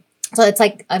landscape. So it's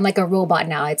like, I'm like a robot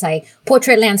now. It's like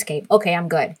portrait, landscape. Okay, I'm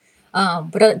good.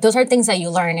 But those are things that you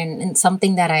learn, and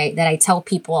something that I tell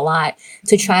people a lot,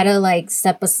 to try to, like,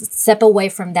 step away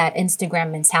from that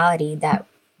Instagram mentality that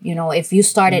You know, if you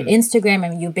started Instagram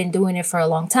and you've been doing it for a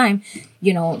long time,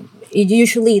 you know, it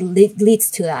usually leads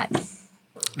to that.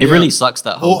 It really sucks,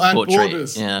 that whole and portrait.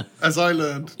 Borders, yeah, as I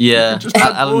learned. yeah. Just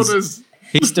add Alan's- borders.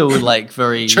 He's still like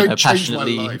very Changed my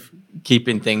passionately life.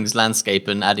 keeping things landscape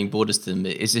and adding borders to them.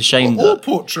 It's a shame Or that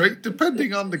portrait,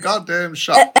 depending on the goddamn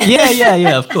shot.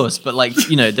 yeah, of course. But like,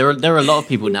 you know, there are a lot of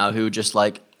people now who just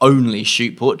like only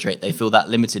shoot portrait. They feel that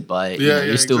limited by it.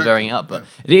 You're still exactly. varying up, but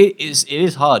it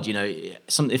is hard. You know,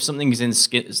 if something is in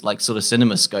like sort of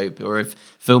cinema scope, or if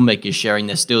filmmakers sharing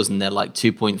their stills and they're like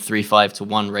 2.35 to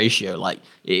 1 ratio, like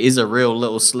it is a real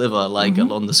little sliver like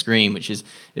on the screen, which is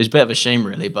a bit of a shame,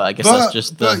 really. But I guess that's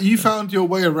just the. But you found your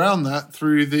way around that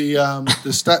through the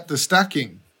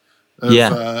stacking.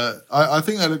 I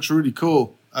think that looks really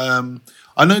cool.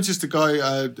 I noticed a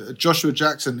guy, Joshua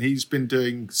Jackson. He's been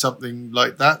doing something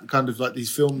like that, kind of like these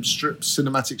film strips,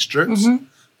 cinematic strips.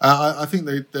 I think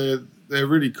they're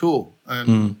really cool.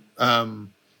 And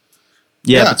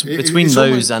between it's those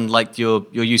almost, and like your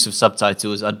use of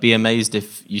subtitles, I'd be amazed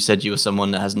if you said you were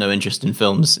someone that has no interest in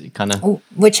films. Kind of,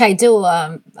 which I do.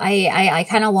 I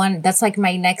kind of want. That's like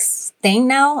my next thing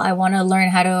now. I want to learn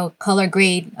how to color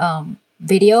grade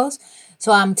videos.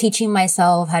 So I'm teaching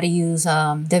myself how to use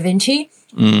DaVinci.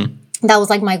 That was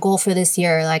like my goal for this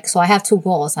year. Like, so I have 2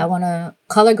 goals. I want to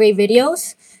color grade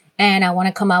videos, and I want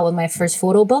to come out with my first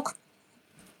photo book.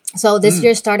 So this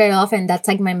year started off, and that's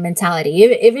like my mentality.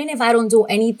 Even if I don't do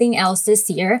anything else this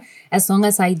year, as long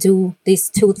as I do these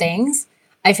 2 things,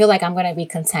 I feel like I'm gonna be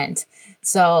content.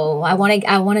 So I want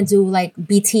to do like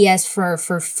BTS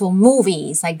for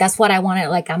movies. Like that's what I want to,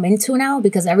 like I'm into now,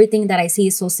 because everything that I see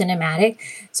is so cinematic.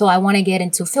 So I want to get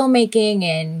into filmmaking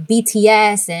and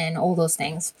BTS and all those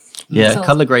things. yeah. So,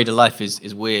 Color graded life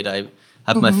is weird. I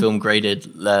had my film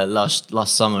graded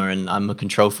last summer, and I'm a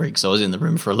control freak, so I was in the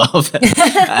room for a lot of it.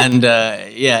 And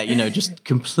you know, just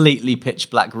completely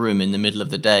pitch black room in the middle of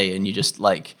the day, and you just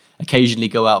like occasionally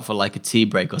go out for like a tea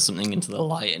break or something into the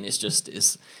light, and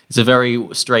it's a very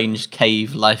strange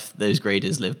cave life those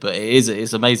graders live, but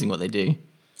it's amazing what they do.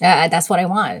 yeah, that's what I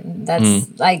want.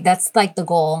 That's like the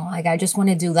goal. Like I just want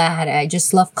to do that. I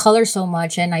just love color so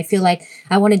much, and I feel like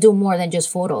I want to do more than just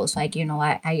photos. Like, you know,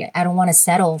 I don't want to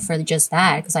settle for just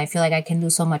that, because I feel like I can do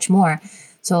so much more.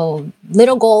 So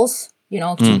little goals, you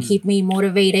know, to keep me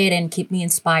motivated and keep me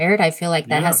inspired. I feel like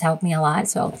that has helped me a lot.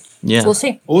 So we'll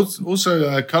see.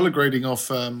 Also, color grading off.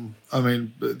 I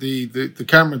mean, the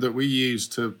camera that we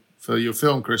used for your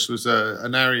film, Chris, was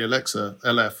an Arri Alexa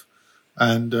LF.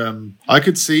 And I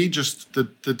could see just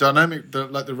the dynamic,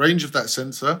 the range of that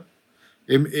sensor.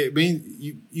 It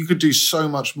means you could do so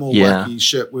much more wacky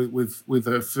shit with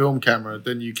a film camera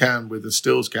than you can with a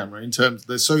stills camera. In terms,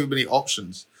 there's so many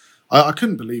options. I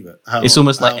couldn't believe it. It's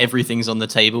almost like everything's on the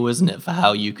table, isn't it? For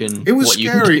how you can. It was what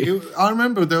scary. You can do. I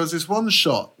remember there was this one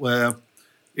shot where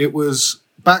it was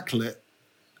backlit,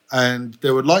 and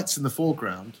there were lights in the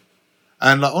foreground.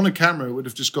 And like on a camera, it would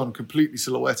have just gone completely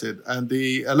silhouetted. And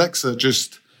the Alexa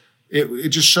it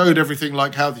just showed everything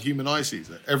like how the human eye sees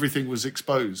it. Everything was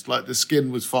exposed. Like the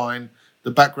skin was fine.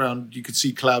 The background, you could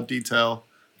see cloud detail.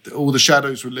 All the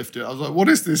shadows were lifted. I was like, what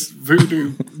is this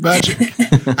voodoo magic?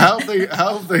 How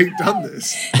have they done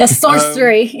this? The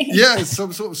sorcery. It's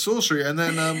some sort of sorcery. And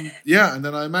then, and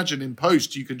then I imagine in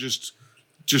post, you can just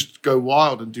go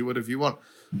wild and do whatever you want.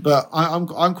 But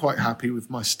I'm quite happy with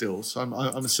my stills. I'm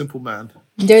a simple man.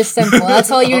 They're simple.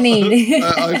 That's all you need.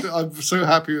 I'm so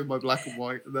happy with my black and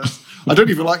white. I don't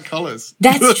even like colors.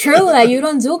 That's true. That you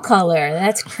don't do color.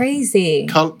 That's crazy.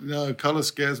 Color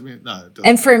scares me. No, it doesn't.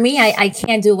 And for me, I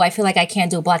can't do. I feel like I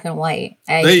can't do black and white.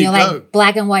 I There you feel go. like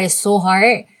black and white is so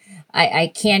hard.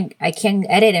 I can't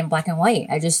edit in black and white.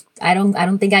 I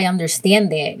don't think I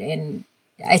understand it, and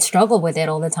I struggle with it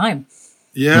all the time.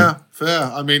 Yeah, fair.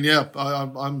 I mean, yeah,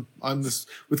 I'm this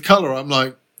with color. I'm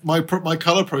like my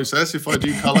color process. If I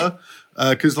do color,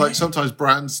 because like sometimes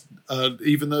brands,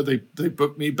 even though they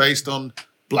book me based on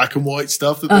black and white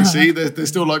stuff that they see, they're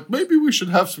still like, maybe we should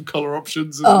have some color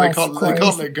options, and they can't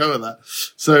let go of that.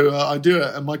 So I do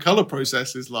it, and my color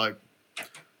process is like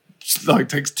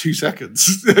takes 2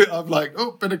 seconds. I'm like,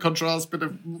 bit of contrast, bit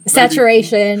of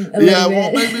saturation. maybe a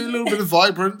little bit of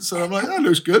vibrance, and I'm like, that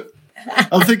looks good.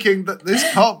 I'm thinking that this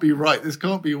can't be right. This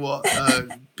can't be what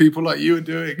people like you are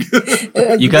doing.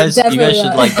 You guys should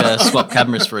like swap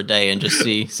cameras for a day and just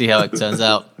see how it turns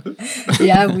out.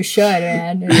 Yeah, we should,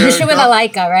 man. You should with a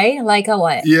Leica, right? Leica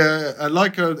what? Yeah, a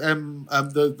Leica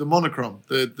the monochrome,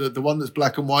 the one that's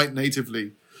black and white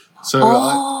natively.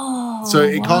 So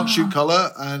it can't shoot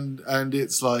color, and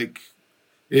it's like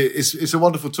it's a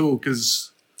wonderful tool because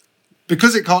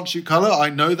because it can't shoot color, I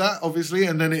know that obviously,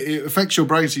 and then it affects your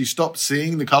brain, so you stop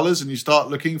seeing the colors and you start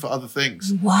looking for other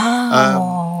things.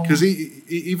 Wow! Because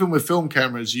even with film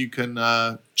cameras, you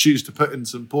can choose to put in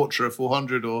some Portra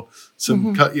 400 or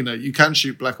some cut. You know, you can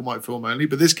shoot black and white film only,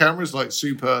 but this camera is like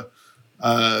super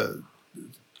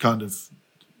kind of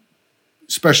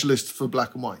specialist for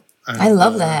black and white. And, I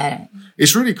love that.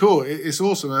 It's really cool. It's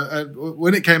awesome. And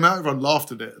when it came out, everyone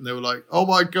laughed at it, and they were like, "Oh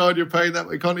my god, you're paying that?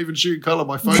 We can't even shoot color.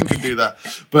 My phone can do that."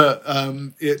 But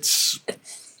it is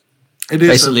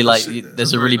basically like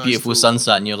there's a really nice beautiful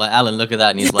sunset, and you're like, "Alan, look at that,"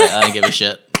 and he's like, "I don't give a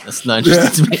shit. That's not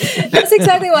interesting to me." That's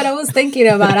exactly what I was thinking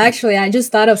about. Actually, I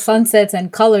just thought of sunsets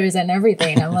and colors and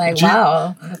everything. I'm like,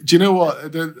 wow. Do you know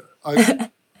what?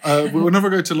 Whenever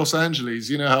I go to Los Angeles,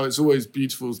 you know how it's always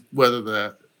beautiful weather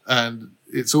there, and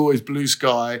it's always blue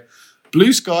sky.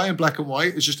 Blue sky and black and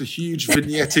white is just a huge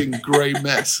vignetting grey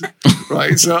mess,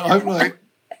 right? So I'm like,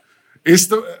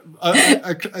 it's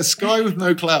a sky with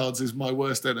no clouds is my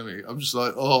worst enemy. I'm just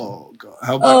like, oh god,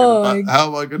 how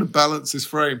am I going to balance this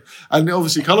frame? And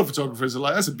obviously, color photographers are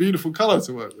like, that's a beautiful color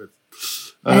to work with.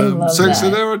 So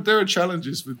there are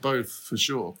challenges with both for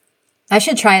sure. I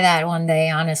should try that one day.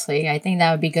 Honestly, I think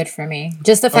that would be good for me.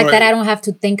 Just the fact that I don't have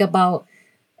to think about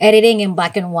editing in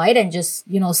black and white and just,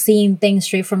 you know, seeing things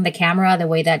straight from the camera the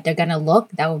way that they're gonna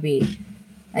look. That would be,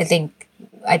 I think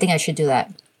I should do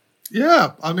that.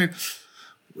 Yeah, I mean,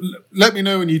 let me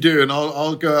know when you do, and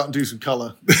I'll go out and do some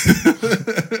color.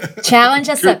 Challenge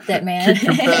accepted, man.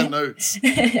 Compare notes.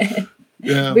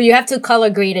 Yeah, but you have to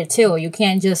color grade it too. You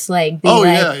can't just like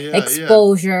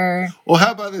exposure. Yeah. Well,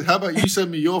 how about you send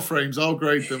me your frames? I'll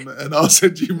grade them and I'll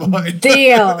send you mine.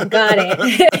 Deal, got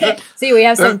it. See, we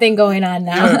have something going on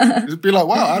now. Yeah. It'd be like,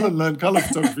 wow, Alan learned color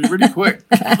photography really quick.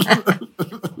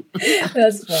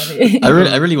 That's funny.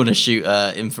 I really want to shoot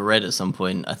infrared at some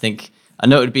point. I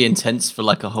know it would be intense for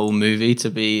like a whole movie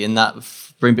to be in that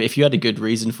frame, but if you had a good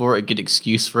reason for it, a good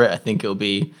excuse for it, I think it'll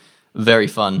be very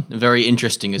fun, very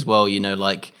interesting as well, you know,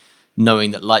 like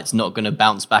knowing that light's not going to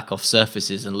bounce back off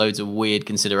surfaces and loads of weird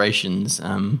considerations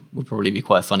will probably be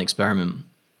quite a fun experiment.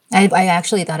 I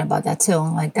actually thought about that too.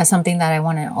 Like that's something that I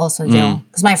want to also do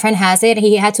because my friend has it.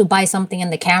 He had to buy something in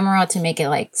the camera to make it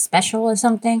like special or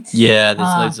something. Yeah,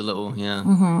 there's loads of little,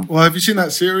 Well, have you seen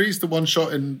that series, the one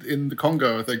shot in the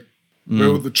Congo, I think, where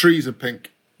all the trees are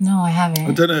pink? No, I haven't.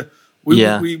 I don't know.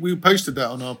 We posted that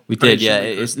on our We page. Did, yeah.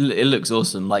 It looks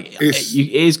awesome. Like it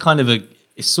is kind of it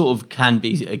sort of can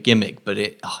be a gimmick, but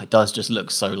it does just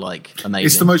look so like amazing.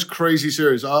 It's the most crazy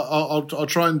series. I'll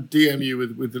try and DM you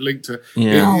with the link to.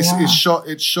 Yeah.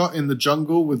 It's shot in the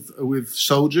jungle with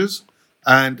soldiers,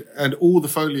 and all the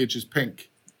foliage is pink,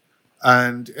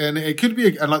 and it could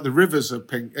be and like the rivers are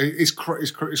pink. It's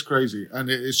crazy,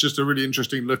 and it's just a really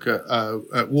interesting look at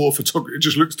war photography. It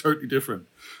just looks totally different.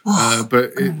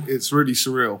 But it's really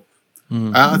surreal.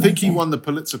 I think he won the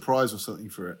Pulitzer Prize or something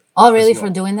for it. Oh, really? For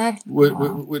doing that?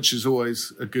 Which is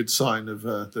always a good sign of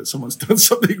that someone's done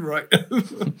something right.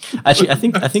 Actually,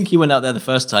 I think he went out there the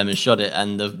first time and shot it,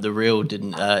 and the reel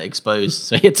didn't expose,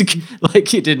 so he had to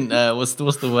like it didn't. What's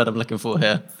the word I'm looking for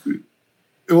here?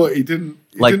 What he didn't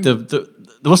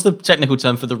what's the technical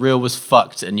term for the reel was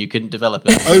fucked and you couldn't develop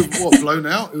it? Oh, what, blown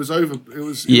out? It was over. It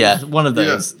was one of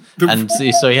those. Yeah. And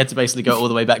so he had to basically go all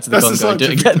the way back to the Congo and do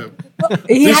it again.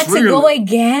 He had to go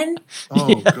again?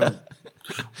 Oh, God.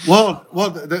 Well,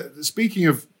 speaking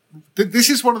of,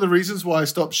 this is one of the reasons why I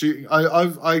stopped shooting.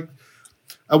 I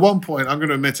at one point, I'm going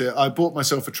to admit it, I bought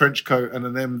myself a trench coat and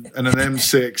an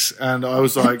M6, and I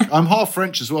was like, I'm half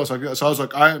French as well, so I was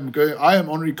like, I am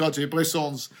Henri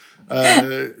Cartier-Bresson's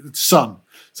son.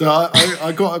 So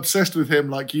I got obsessed with him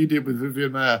like you did with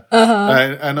Vivian Mayer,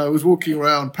 and I was walking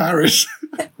around Paris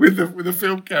with a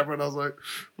film camera, and I was like,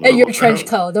 and your trench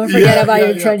coat. Don't forget about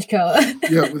your trench coat.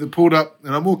 Yeah, with it pulled up,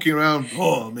 and I'm walking around.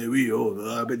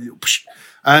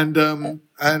 And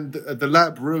the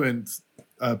lab ruined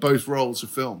both rolls of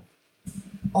film.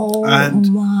 Oh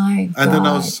my God! And then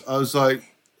I was like,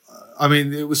 I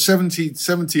mean, it was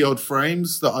 70 odd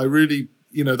frames that I really,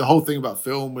 the whole thing about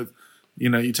film with,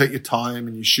 you take your time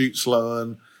and you shoot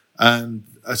slower, and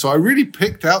so I really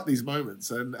picked out these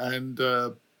moments, and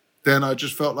then I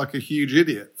just felt like a huge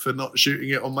idiot for not shooting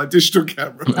it on my digital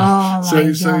camera. Oh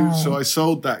my God. So I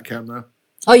sold that camera.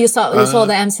 Oh, you sold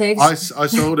the M6? I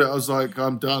sold it. I was like,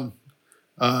 I'm done.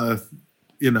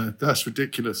 That's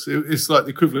ridiculous. It's like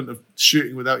the equivalent of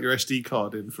shooting without your SD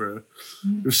card in it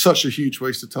was such a huge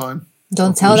waste of time.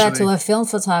 Don't tell that to a film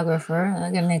photographer.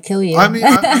 They're going to kill you. I mean,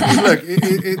 look,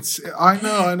 I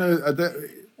know.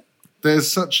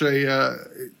 There's such a,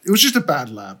 it was just a bad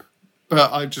lab,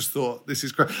 but I just thought this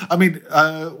is great. I mean,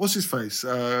 what's his face?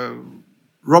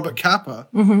 Robert Capa,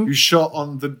 who shot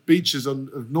on the beaches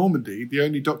of Normandy, the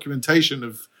only documentation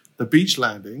of the beach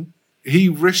landing. He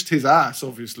risked his ass,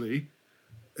 obviously.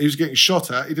 He was getting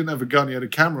shot at. He didn't have a gun. He had a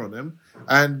camera on him.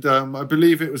 And I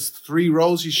believe it was 3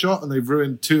 rolls he shot, and they've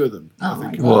ruined 2 of them. Oh, I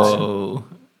think my it was. Whoa.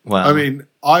 Wow. I mean,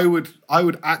 I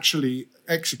would actually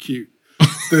execute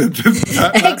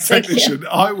that technician.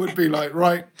 I would be like,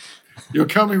 right, you're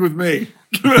coming with me.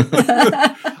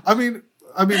 I mean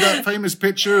that famous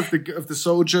picture of the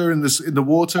soldier in the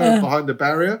water behind the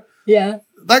barrier. Yeah.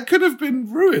 That could have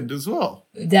been ruined as well.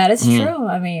 That is true.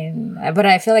 I mean, but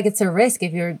I feel like it's a risk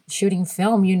if you're shooting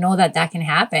film. You know that can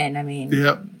happen. I mean,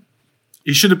 Yeah.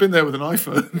 You should have been there with an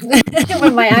iPhone.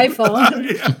 with my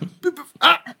iPhone.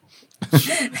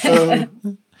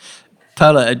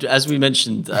 Paola, as we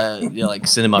mentioned, like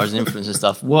cinema as an influence and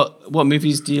stuff. What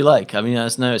movies do you like? I mean, I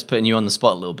know it's putting you on the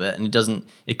spot a little bit, and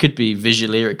it could be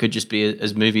visually, or it could just be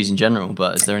as movies in general.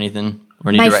 But is there anything or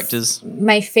any directors?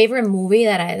 My favorite movie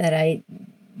that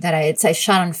I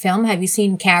shot on film. Have you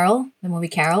seen Carol? The movie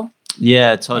Carol?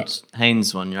 Yeah, Todd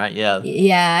Haynes one, right? Yeah.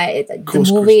 Yeah, the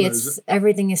movie.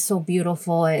 Everything is so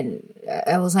beautiful, and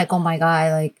I was like, oh my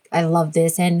god, like I love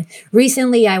this. And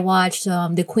recently, I watched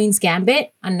The Queen's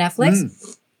Gambit on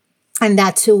Netflix, and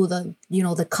that too.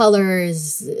 The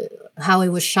colors, how it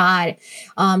was shot.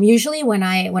 Usually, when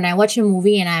I watch a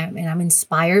movie and I'm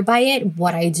inspired by it,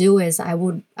 what I do is I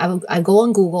go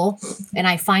on Google and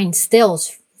I find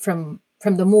stills from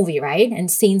the movie, right, and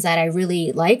scenes that I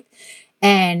really liked.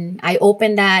 And I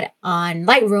open that on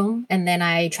Lightroom, and then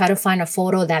I try to find a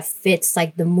photo that fits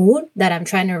like the mood that I'm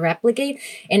trying to replicate.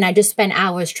 And I just spend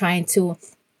hours trying to,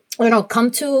 come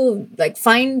to like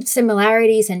find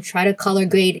similarities and try to color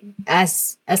grade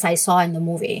as I saw in the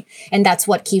movie. And that's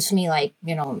what keeps me like,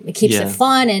 it keeps it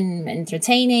fun and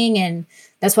entertaining. And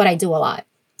that's what I do a lot.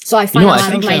 So I find a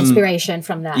lot of my inspiration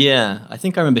from that. Yeah, I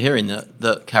think I remember hearing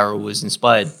that Carol was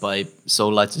inspired by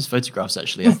Saul Leiter's photographs,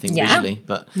 actually, I think, visually.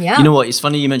 But you know what? It's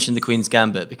funny you mentioned The Queen's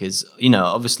Gambit because,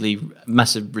 obviously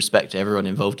massive respect to everyone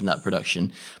involved in that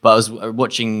production. But I was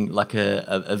watching like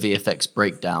a VFX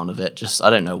breakdown of it. Just, I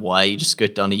don't know why. You just go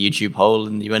down a YouTube hole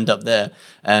and you end up there.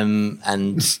 And...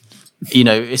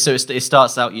 so it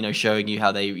starts out, showing you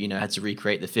how they, had to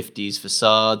recreate the 50s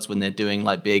facades when they're doing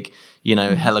like big,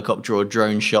 helicopter or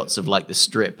drone shots of like the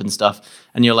strip and stuff.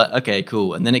 And you're like, okay,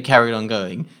 cool. And then it carried on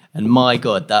going. And my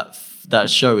God, that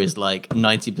show is like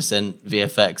 90%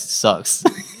 VFX. It sucks.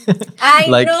 I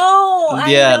know.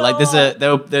 Like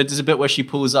there's a bit where she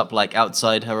pulls up like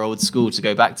outside her old school to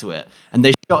go back to it. And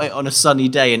they shot it on a sunny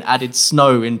day and added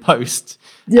snow in post.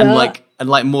 Yeah.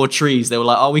 And more trees. They were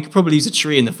like, oh, we could probably use a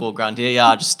tree in the foreground here. Yeah,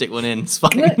 I'll just stick one in. It's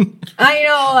fine. I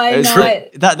know.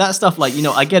 Like, that stuff, like,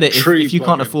 I get it. If you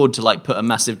can't afford to like put a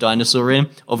massive dinosaur in,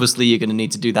 obviously you're going to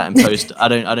need to do that in post. I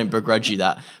don't begrudge you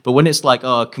that. But when it's like,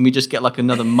 oh, can we just get like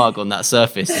another mug on that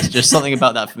surface? It's just something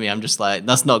about that for me. I'm just like,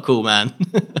 that's not cool, man.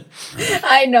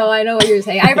 I know what you're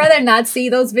saying. I'd rather not see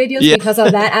those videos because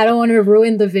of that. I don't want to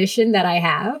ruin the vision that I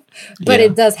have. But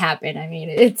it does happen. I mean,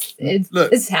 it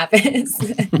happens.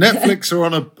 Netflix are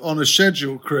on a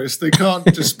schedule, Chris. They can't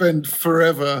just spend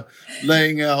forever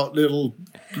laying out little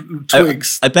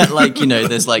twigs. I bet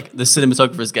there's like the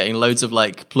cinematographer's getting loads of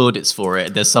like plaudits for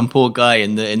it. There's some poor guy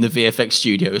in the VFX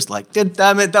studio who's like,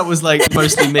 damn it, that was like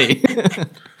mostly me.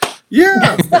 Yeah.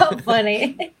 That's so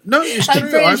funny. No, it's true. I'm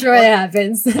pretty sure it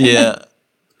happens. Yeah.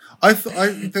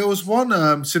 There was one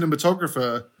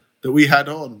cinematographer that we had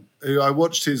on who I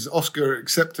watched his Oscar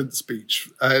acceptance speech,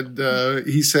 and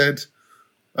he said,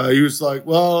 he was like,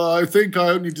 well, I think I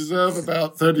only deserve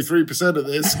about 33% of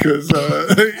this because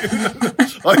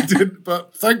I didn't,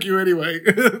 but thank you anyway.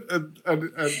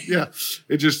 and yeah,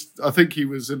 I think he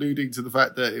was alluding to the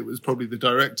fact that it was probably the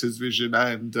director's vision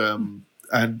and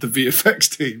the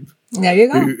VFX team there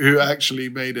you go. who actually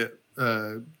made it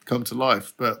come to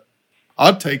life. But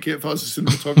I'd take it if I was a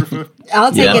cinematographer.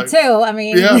 I'll take it too. I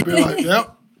mean, yeah, I'd be like, yeah.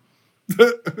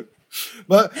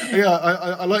 But yeah,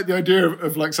 I like the idea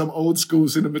of like some old school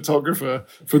cinematographer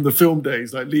from the film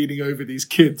days, like leaning over these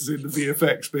kids in the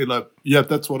VFX, being like, yeah,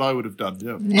 that's what I would have done.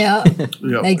 Yeah,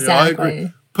 yeah, exactly. Yeah, I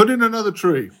agree. Put in another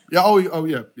tree. Yeah. Oh,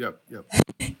 yeah.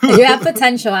 You have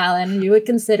potential, Alan. You would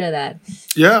consider that.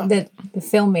 Yeah. The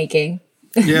filmmaking.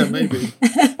 Yeah, maybe.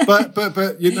 But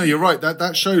you're right.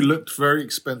 That show looked very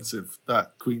expensive.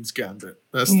 That Queen's Gambit.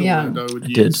 That's the word I would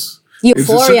use.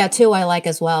 Euphoria too, I like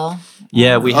as well.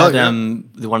 Yeah, we had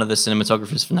one of the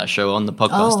cinematographers from that show on the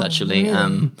podcast actually.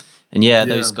 Really?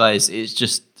 Those guys, it's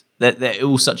just they're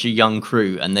all such a young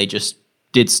crew, and they just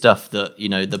did stuff that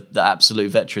the absolute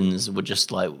veterans would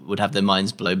just would have their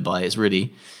minds blown by. It was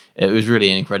really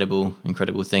an incredible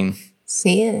thing.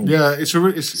 See it. Yeah, it's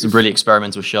Some really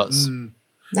experimental shots.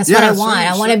 That's Yeah, what I so- want.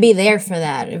 I so- want to be there for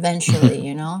that eventually,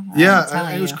 you know? Yeah, I'm telling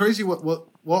and it was you. crazy.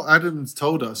 What Adams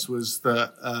told us was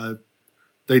that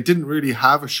they didn't really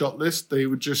have a shot list. They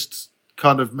would just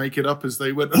kind of make it up as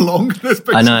they went along. That's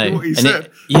basically I know. what he And said.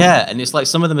 and it's like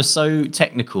some of them are so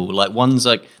technical. Like one's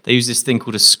like they use this thing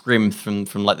called a scrim from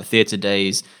like the theater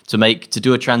days to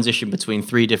do a transition between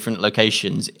 3 different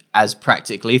locations as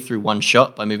practically through one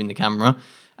shot by moving the camera.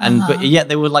 And but yet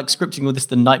they were like scripting all this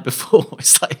the night before.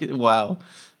 It's like wow.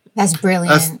 That's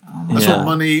brilliant. That's Yeah.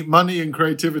 what money and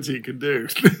creativity can do.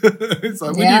 It's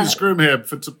like we Yeah. need a scrim here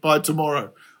by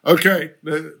tomorrow. Okay,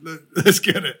 let's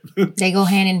get it. They go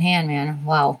hand in hand, man.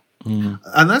 Wow.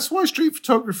 And that's why street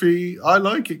photography, I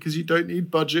like it, because you don't need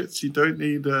budgets. You don't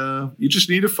need, you just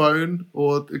need a phone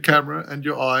or a camera and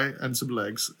your eye and some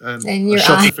legs and And a your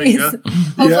shutter eyes. finger.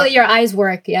 Hopefully your eyes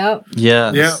work. Yep.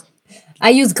 Yeah. Yeah. I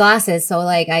use glasses, so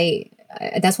like I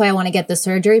that's why I want to get the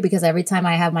surgery, because every time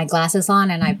I have my glasses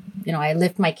on and I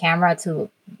lift my camera to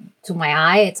my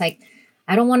eye, it's like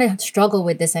I don't want to struggle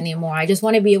with this anymore. I just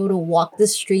want to be able to walk the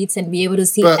streets and be able to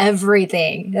see But-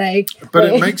 everything. Like, But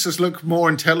wait, it makes us look more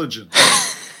intelligent.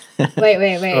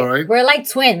 wait. All right. We're like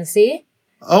twins. See?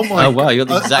 Oh my! Oh wow, you got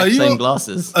the exact are same you,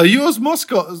 glasses. Are yours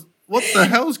Moscow? What the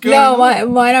hell's going No,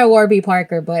 on? mine are Warby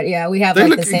Parker, but yeah, we have They like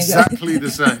look the same. exactly the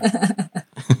same.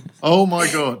 Oh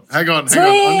my god! Hang on.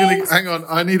 Hang on.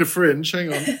 I need a fringe.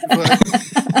 Hang on.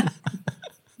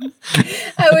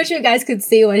 I wish you guys could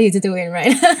see what he's doing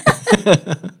right now.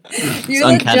 You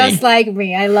look uncanny. just like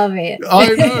me. I love it. I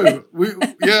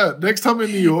know. Next time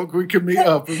in New York, we can meet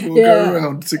up and we'll Yeah. go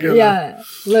around together. Yeah,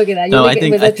 look at that. You No, look I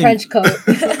think- with I a think- trench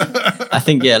coat. I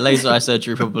think laser eye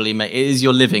surgery probably it is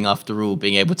your living after all,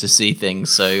 being able to see things.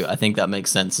 So I think that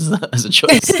makes sense as a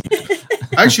choice.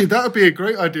 Actually, that would be a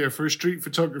great idea for a street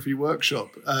photography workshop.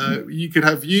 You could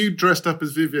have you dressed up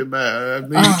as Vivian Mayer and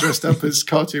me dressed up as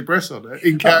Cartier-Bresson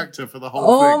in character for the whole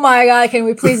Oh thing. my god, can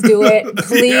we please do it?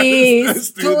 Please.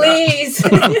 let's do Please.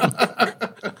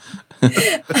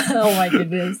 Oh my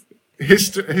goodness.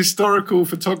 Historical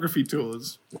photography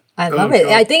tours. I love Oh, it.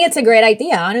 God. I think it's a great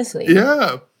idea, honestly.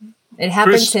 Yeah. It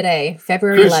happened Chris- today,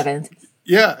 February Chris- 11th.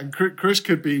 Yeah, and Chris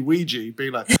could be Ouija, be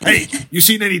like, "Hey, you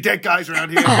seen any dead guys around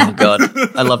here?" Oh god,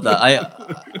 I love that.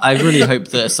 I really hope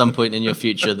that at some point in your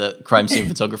future that crime scene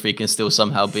photography can still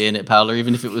somehow be in it, Paola,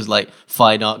 even if it was like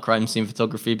fine art crime scene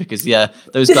photography. Because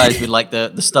those guys with like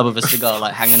the stub of a cigar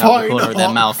like hanging out the corner of their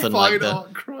mouth and like fine the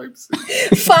art crime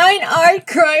scene. Fine art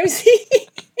crime scene.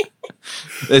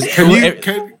 there's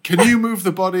Can you move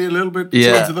the body a little bit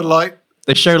Yeah. into the light?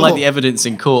 they show like Oh. the evidence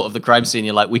in court of the crime scene.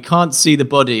 You're like, we can't see the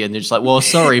body, and they're just like, well,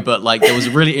 sorry, but like there was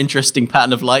a really interesting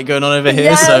pattern of light going on over here.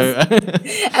 Yes. So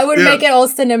I would Yeah. make it all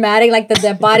cinematic, like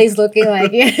the body's looking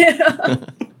like,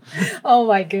 Oh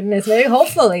my goodness. Maybe,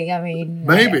 hopefully. I mean,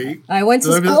 Maybe. I went to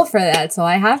Maybe school for that, so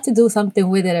I have to do something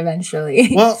with it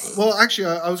eventually. Well, actually,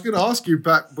 I was going to ask you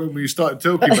back when we started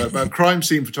talking about crime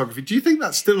scene photography. Do you think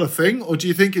that's still a thing, or do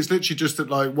you think it's literally just that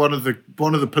like one of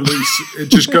the police it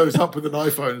just goes up with an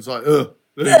iPhone and it's like, there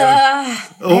you go.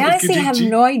 Oh, I honestly could you- have do you-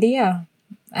 no idea.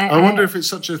 I wonder if it's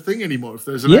such a thing anymore. If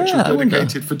there's an Yeah, actual I wonder.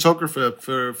 dedicated photographer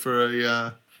for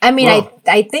a. I mean, Well-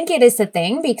 I think it is a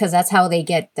thing because that's how they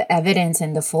get the evidence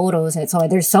and the photos, and so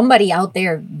there's somebody out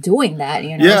there doing that,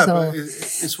 you know. Yeah, so but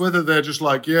it's whether they're just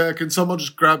like, can someone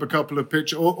just grab a couple of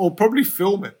pictures or probably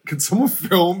film it? Can someone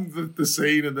film the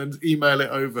scene and then email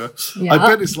it over? Yeah. I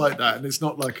bet it's like that, and it's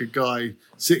not like a guy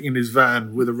sitting in his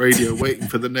van with a radio waiting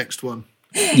for the next one.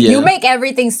 yeah. you make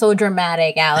everything so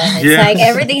dramatic, Alan. It's Yeah. like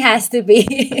everything has to be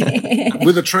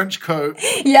With a trench coat,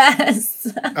 yes.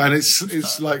 and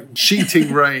it's like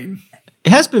sheeting rain It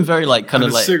has been very like kind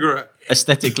and of a like cigarette.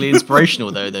 aesthetically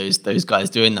inspirational though. Those guys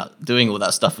doing all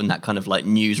that stuff and that kind of like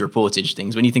news reportage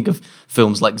things. When you think of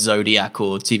films like Zodiac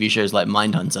or TV shows like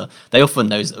Mindhunter, they often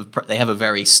they have a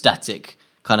very static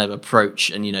kind of approach,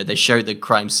 and they show the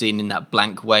crime scene in that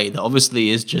blank way that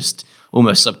obviously is just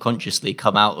almost subconsciously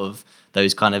come out of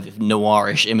those kind of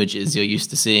noirish images you're used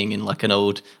to seeing in like an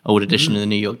old edition of the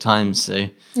New York Times. So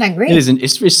I agree.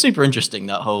 it's super interesting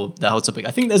that whole topic.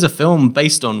 I think there's a film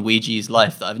based on Ouija's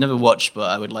life that I've never watched, but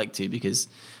I would like to because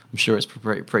I'm sure it's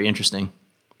pretty interesting.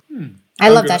 I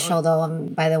love that show though.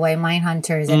 By the way,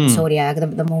 Mindhunters and Zodiac,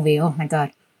 the movie. Oh my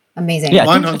god, amazing. Yeah,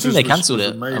 I think Mindhunters they was cancelled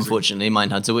it, amazing. unfortunately,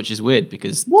 Mindhunter, which is weird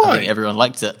because Why? I think everyone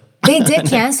liked it. They did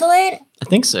cancel it. I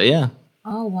think so, yeah.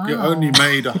 Oh wow. You only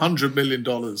made $100 million.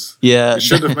 Yeah. It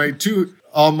should have made two.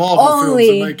 Our Marvel Only.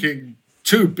 films are making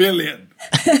 $2 billion.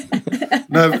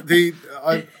 No,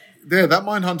 that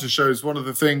Mindhunter show is one of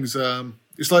the things.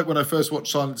 It's like when I first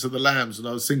watched Silence of the Lambs, and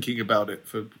I was thinking about it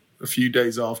for a few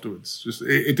days afterwards. Just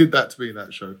it did that to me in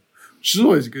that show, which is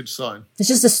always a good sign. It's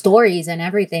just the stories and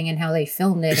everything and how they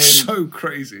filmed it. It's And, so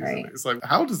crazy, isn't it? It's like,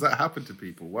 how does that happen to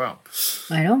people? Wow.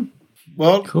 I know.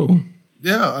 Well, Cool.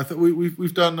 yeah, I thought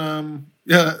we've done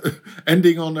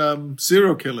ending on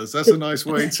serial killers. That's a nice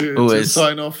way to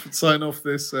sign off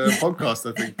this podcast,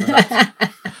 I think. Perhaps.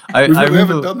 We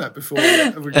haven't done that before,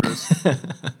 have we,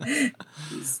 Chris?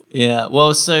 Yeah,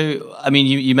 well, so I mean,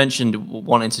 you mentioned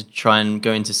wanting to try and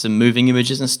go into some moving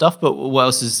images and stuff, but what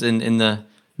else is in the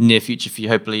near future for you?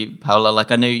 Hopefully, Paola.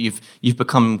 Like, I know you've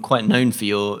become quite known for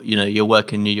your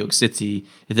work in New York City.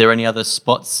 Is there any other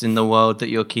spots in the world that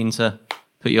you're keen to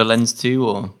put your lens to,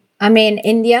 or? I mean,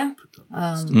 India.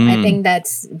 I think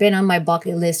that's been on my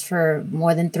bucket list for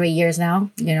more than 3 years now.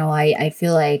 I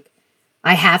feel like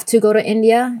I have to go to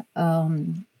India.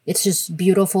 It's just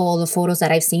beautiful. The photos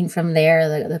that I've seen from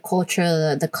there, the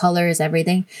culture, the colors,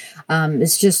 everything.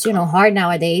 It's just, hard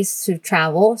nowadays to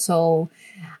travel. So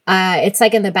it's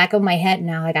like in the back of my head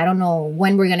now. Like, I don't know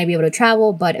when we're going to be able to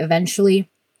travel, but eventually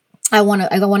I want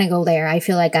to go there. I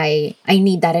feel like I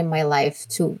need that in my life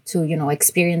to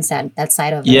experience that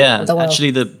side of the world.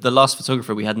 Actually, the last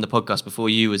photographer we had in the podcast before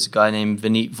you was a guy named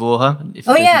Vineet Vorha.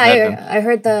 I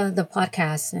heard the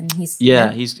podcast, and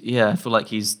I feel like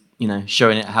he's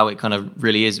showing it how it kind of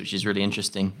really is, which is really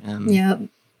interesting.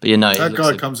 But that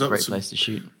guy comes up with great place to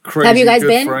shoot. Crazy Have you guys good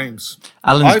been? frames.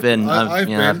 Alan's been.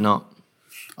 I've not.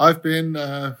 I've been.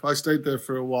 I stayed there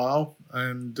for a while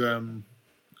and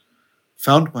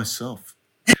found myself.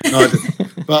 No, I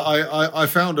didn't. But I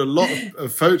found a lot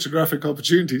of photographic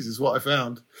opportunities. Is what I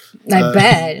found. I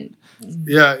bet.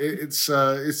 Yeah, it's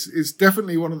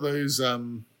definitely one of those.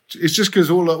 It's just because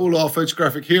all our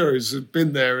photographic heroes have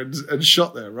been there and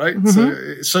shot there, right?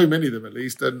 Mm-hmm. So many of them at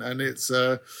least, and it's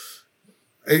a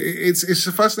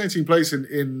fascinating place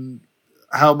in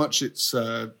how much it's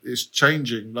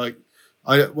changing. Like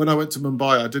when I went to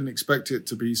Mumbai, I didn't expect it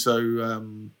to be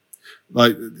so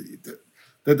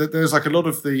there's like a lot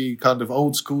of the kind of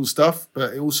old school stuff,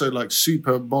 but also like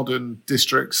super modern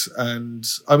districts. And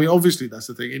I mean, obviously that's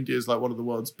the thing. India is like one of the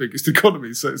world's biggest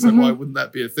economies. So it's like, why wouldn't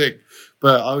that be a thing?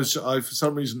 But I for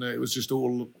some reason, it was just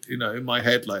all, in my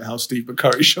head, like how Steve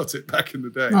McCurry shot it back in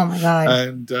the day. Oh my God.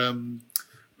 And,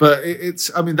 but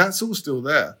that's all still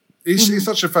there. It's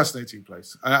such a fascinating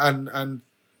place. And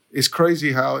it's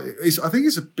crazy how I think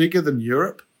it's bigger than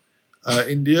Europe.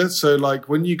 India. So like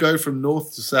when you go from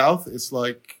north to south, it is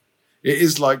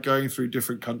like going through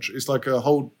different countries. It's like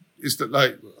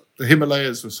like the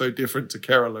Himalayas were so different to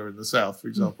Kerala in the south, for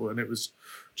example. And it was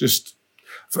just,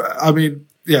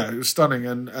 it was stunning.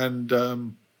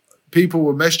 And people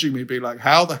were messaging me being like,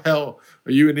 how the hell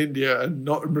are you in India and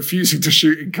not refusing to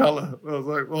shoot in color? I was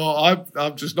like, well,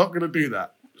 I'm just not going to do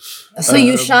that. So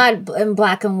you shot in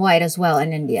black and white as well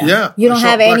in India? Yeah. You don't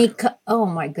have any... oh,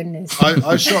 my goodness.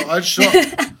 I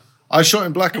shot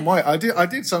in black and white. I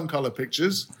did some color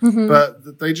pictures,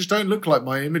 but they just don't look like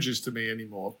my images to me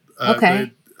anymore.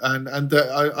 Okay. I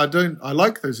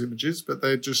like those images, but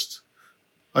they're just...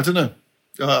 I don't know.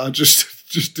 I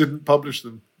just didn't publish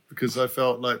them because I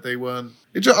felt like they weren't...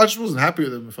 I just wasn't happy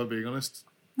with them, if I'm being honest.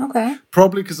 Okay.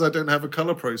 Probably because I don't have a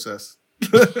color process.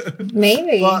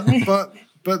 Maybe.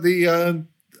 But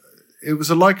it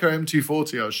was a Leica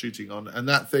M240 I was shooting on, and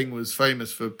that thing was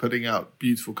famous for putting out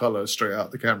beautiful color straight out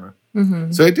the camera.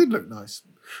 So it did look nice.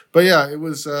 But yeah, it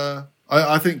was.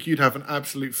 I think you'd have an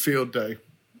absolute field day.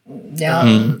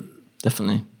 Yeah,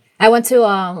 definitely. I went to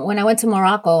when I went to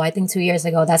Morocco, I think 2 years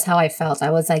ago. That's how I felt.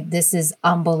 I was like, "This is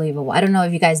unbelievable." I don't know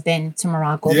if you guys been to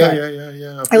Morocco. Yeah.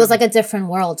 It was like a different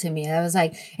world to me. I was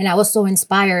like, and I was so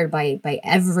inspired by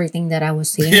everything that I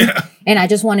was seeing, and I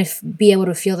just want to be able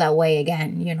to feel that way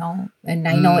again, And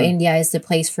I know India is the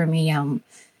place for me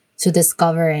to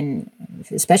discover, and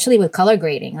especially with color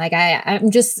grading. Like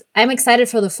I'm excited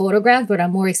for the photograph, but I'm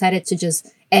more excited to just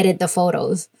edit the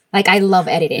photos. Like I love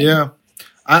editing. Yeah.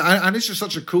 And it's just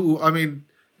such a cool,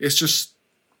 it's just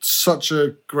such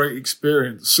a great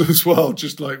experience as well.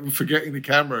 Just like forgetting the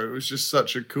camera. It was just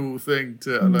such a cool thing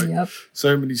to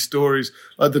so many stories.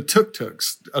 Like the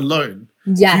tuk-tuks alone.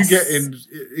 Yes. You get in,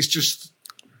 it's just,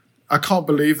 I can't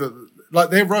believe that, like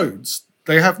their roads,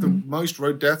 they have the most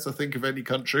road deaths, I think, of any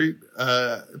country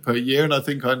per year. And I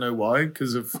think I know why,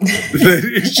 because of,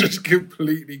 it's just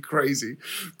completely crazy,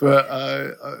 but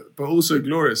also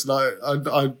glorious. Like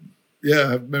I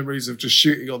have memories of just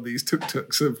shooting on these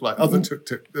tuk-tuks of like other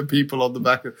tuk-tuk, the people on the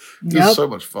back. It was so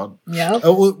much fun. Yeah.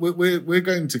 We're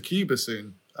going to Cuba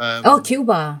soon.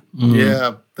 Cuba.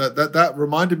 Yeah, that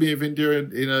reminded me of India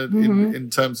in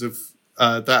terms of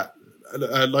that.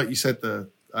 Like you said, the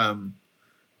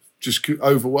just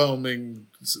overwhelming,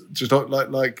 just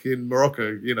like in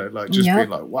Morocco, just being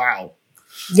like, wow.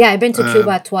 Yeah, I've been to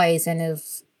Cuba twice, and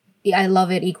I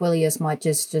love it equally as much.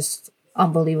 It's just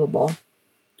unbelievable.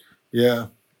 Yeah.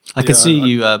 I can see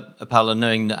you, Paola,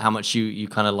 knowing that how much you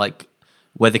kind of like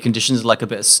weather conditions, like a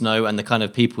bit of snow, and the kind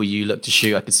of people you look to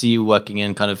shoot. I could see you working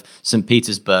in kind of St.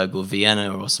 Petersburg or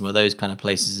Vienna or some of those kind of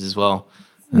places as well.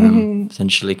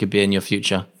 Potentially could be in your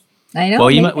future. I know.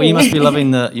 Well, you must be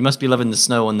loving the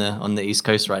snow on the East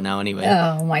Coast right now. Anyway.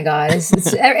 Oh my God,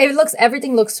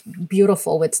 everything looks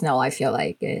beautiful with snow. I feel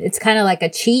like it's kind of like a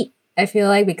cheat. I feel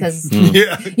like because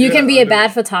you can be a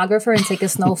bad photographer and take a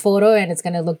snow photo and it's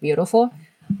gonna look beautiful.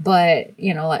 But,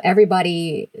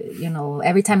 everybody,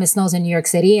 every time it snows in New York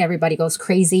City, everybody goes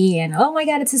crazy and, oh my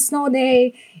God, it's a snow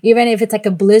day. Even if it's like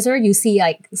a blizzard, you see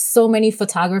like so many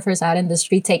photographers out in the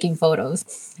street taking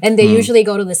photos. And they usually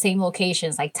go to the same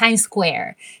locations, like Times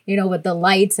Square, with the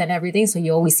lights and everything. So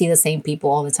you always see the same people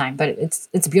all the time. But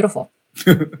it's beautiful.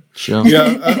 Sure.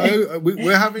 Yeah,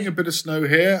 we're having a bit of snow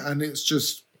here, and it's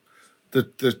just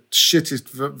the shittest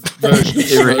version of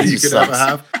snow you could ever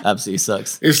have. Absolutely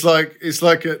sucks. It's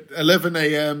like at 11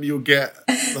 a.m. you'll get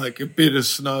like a bit of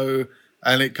snow,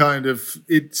 and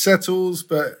it settles,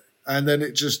 and then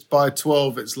it just by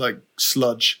 12 it's like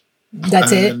sludge.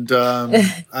 That's it.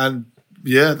 And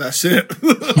yeah, that's it.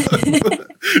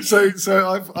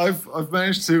 So I've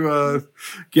managed to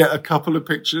get a couple of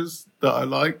pictures that I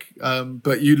like,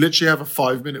 but you literally have a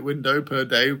 5-minute window per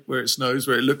day where it snows,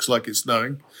 where it looks like it's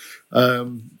snowing.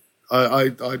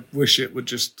 I wish it would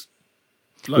just.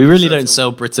 We really don't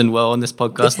sell Britain well on this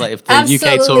podcast. Like if the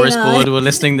UK Tourist Board were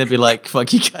listening, they'd be like,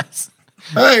 "Fuck you guys."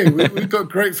 Hey, we've got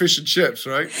great fish and chips,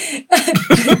 right?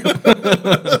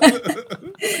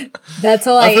 That's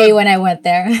all I ate when I went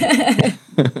there.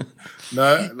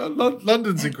 No,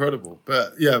 London's incredible,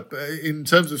 but in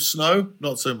terms of snow,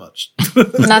 not so much.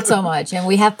 Not so much, and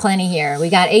we have plenty here. We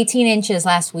got 18 inches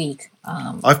last week.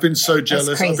 I've been so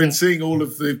jealous. I've been seeing all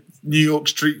of the New York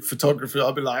street photography.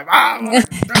 I'll be like,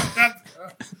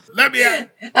 let me out.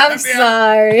 I'm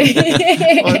sorry.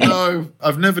 I know.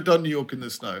 I've never done New York in the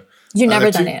snow. You've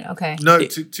never done it? Okay. No,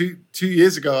 2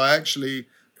 years ago, I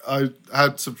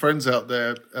had some friends out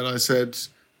there, and I said,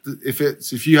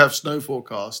 if you have snow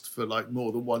forecast for like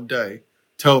more than one day,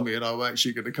 tell me, and I'm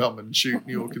actually going to come and shoot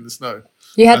New York in the snow.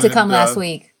 You had to come last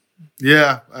week.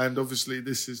 Yeah, and obviously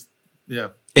this is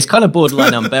It's kind of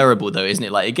borderline unbearable though, isn't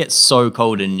it? Like it gets so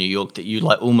cold in New York that you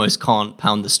like almost can't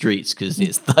pound the streets because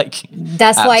it's like.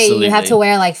 That's why you have to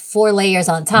wear like 4 layers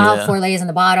on top, 4 layers on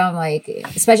the bottom. Like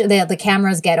especially the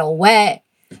cameras get all wet.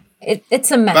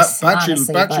 It's a mess.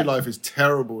 Battery life is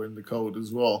terrible in the cold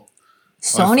as well.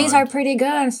 Sonys are pretty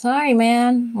good. Sorry,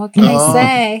 man. What can I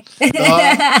say?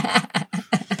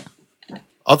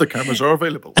 Other cameras are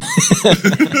available.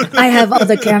 I have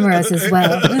other cameras as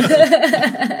well.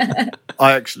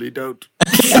 I actually don't.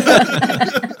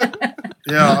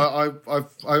 Yeah,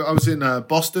 I was in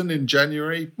Boston in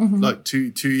January, like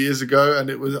two years ago, and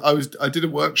I did a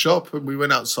workshop and we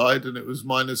went outside and it was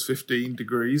minus 15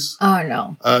 degrees. Oh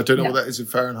no! I don't know what that is in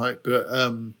Fahrenheit, but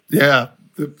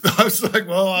I was like,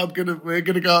 well, we're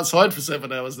gonna go outside for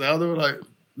 7 hours now. They were like,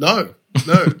 no.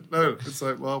 It's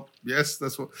like, well, yes,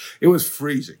 that's what. It was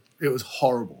freezing. It was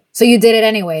horrible. So you did it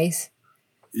anyways?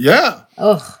 Yeah.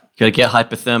 Ugh. Gotta get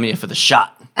hypothermia for the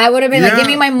shot. I would have been like, give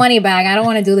me my money back. I don't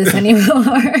want to do this anymore.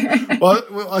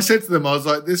 Well, I said to them, I was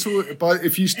like, "This will. But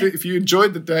if you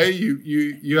enjoyed the day,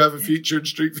 you have a future in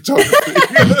street photography.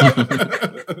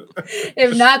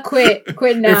 If not, quit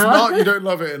now. If not, you don't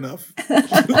love it enough."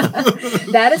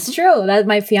 That is true. That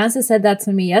my fiance said that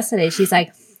to me yesterday. She's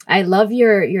like, I love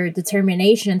your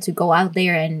determination to go out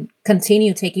there and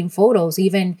continue taking photos,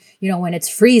 even when it's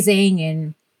freezing.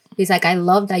 And he's like, I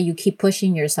love that you keep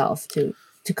pushing yourself to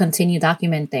continue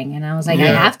documenting. And I was like, I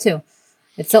have to.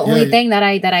 It's the only thing that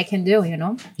I can do,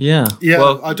 Yeah. Yeah.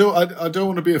 Well, I don't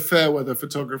want to be a fair weather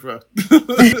photographer.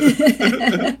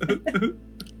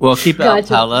 Well, keep it up,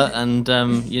 Paola, and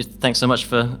thanks so much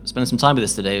for spending some time with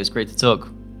us today. It was great to talk.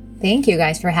 Thank you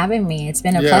guys for having me. It's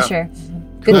been a pleasure.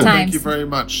 Good times. Thank you very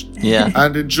much. Yeah.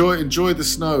 And enjoy the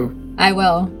snow. I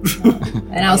will.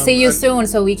 And I'll see you soon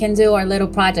so we can do our little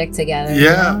project together.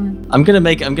 Yeah. I'm gonna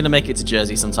make it to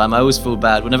Jersey sometime. I always feel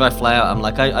bad whenever I fly out. I'm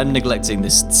like I'm neglecting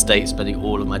this state, spending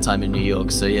all of my time in New York.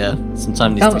 So yeah, some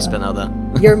time needs to be spent out there.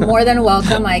 You're more than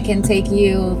welcome. I can take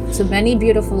you to many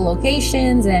beautiful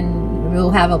locations and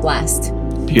we'll have a blast.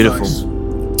 Beautiful. Nice.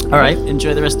 All right.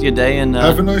 Enjoy the rest of your day and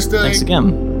have a nice day. Thanks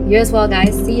again. You as well,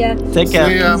 guys. See ya. Take care.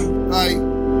 See ya. Bye.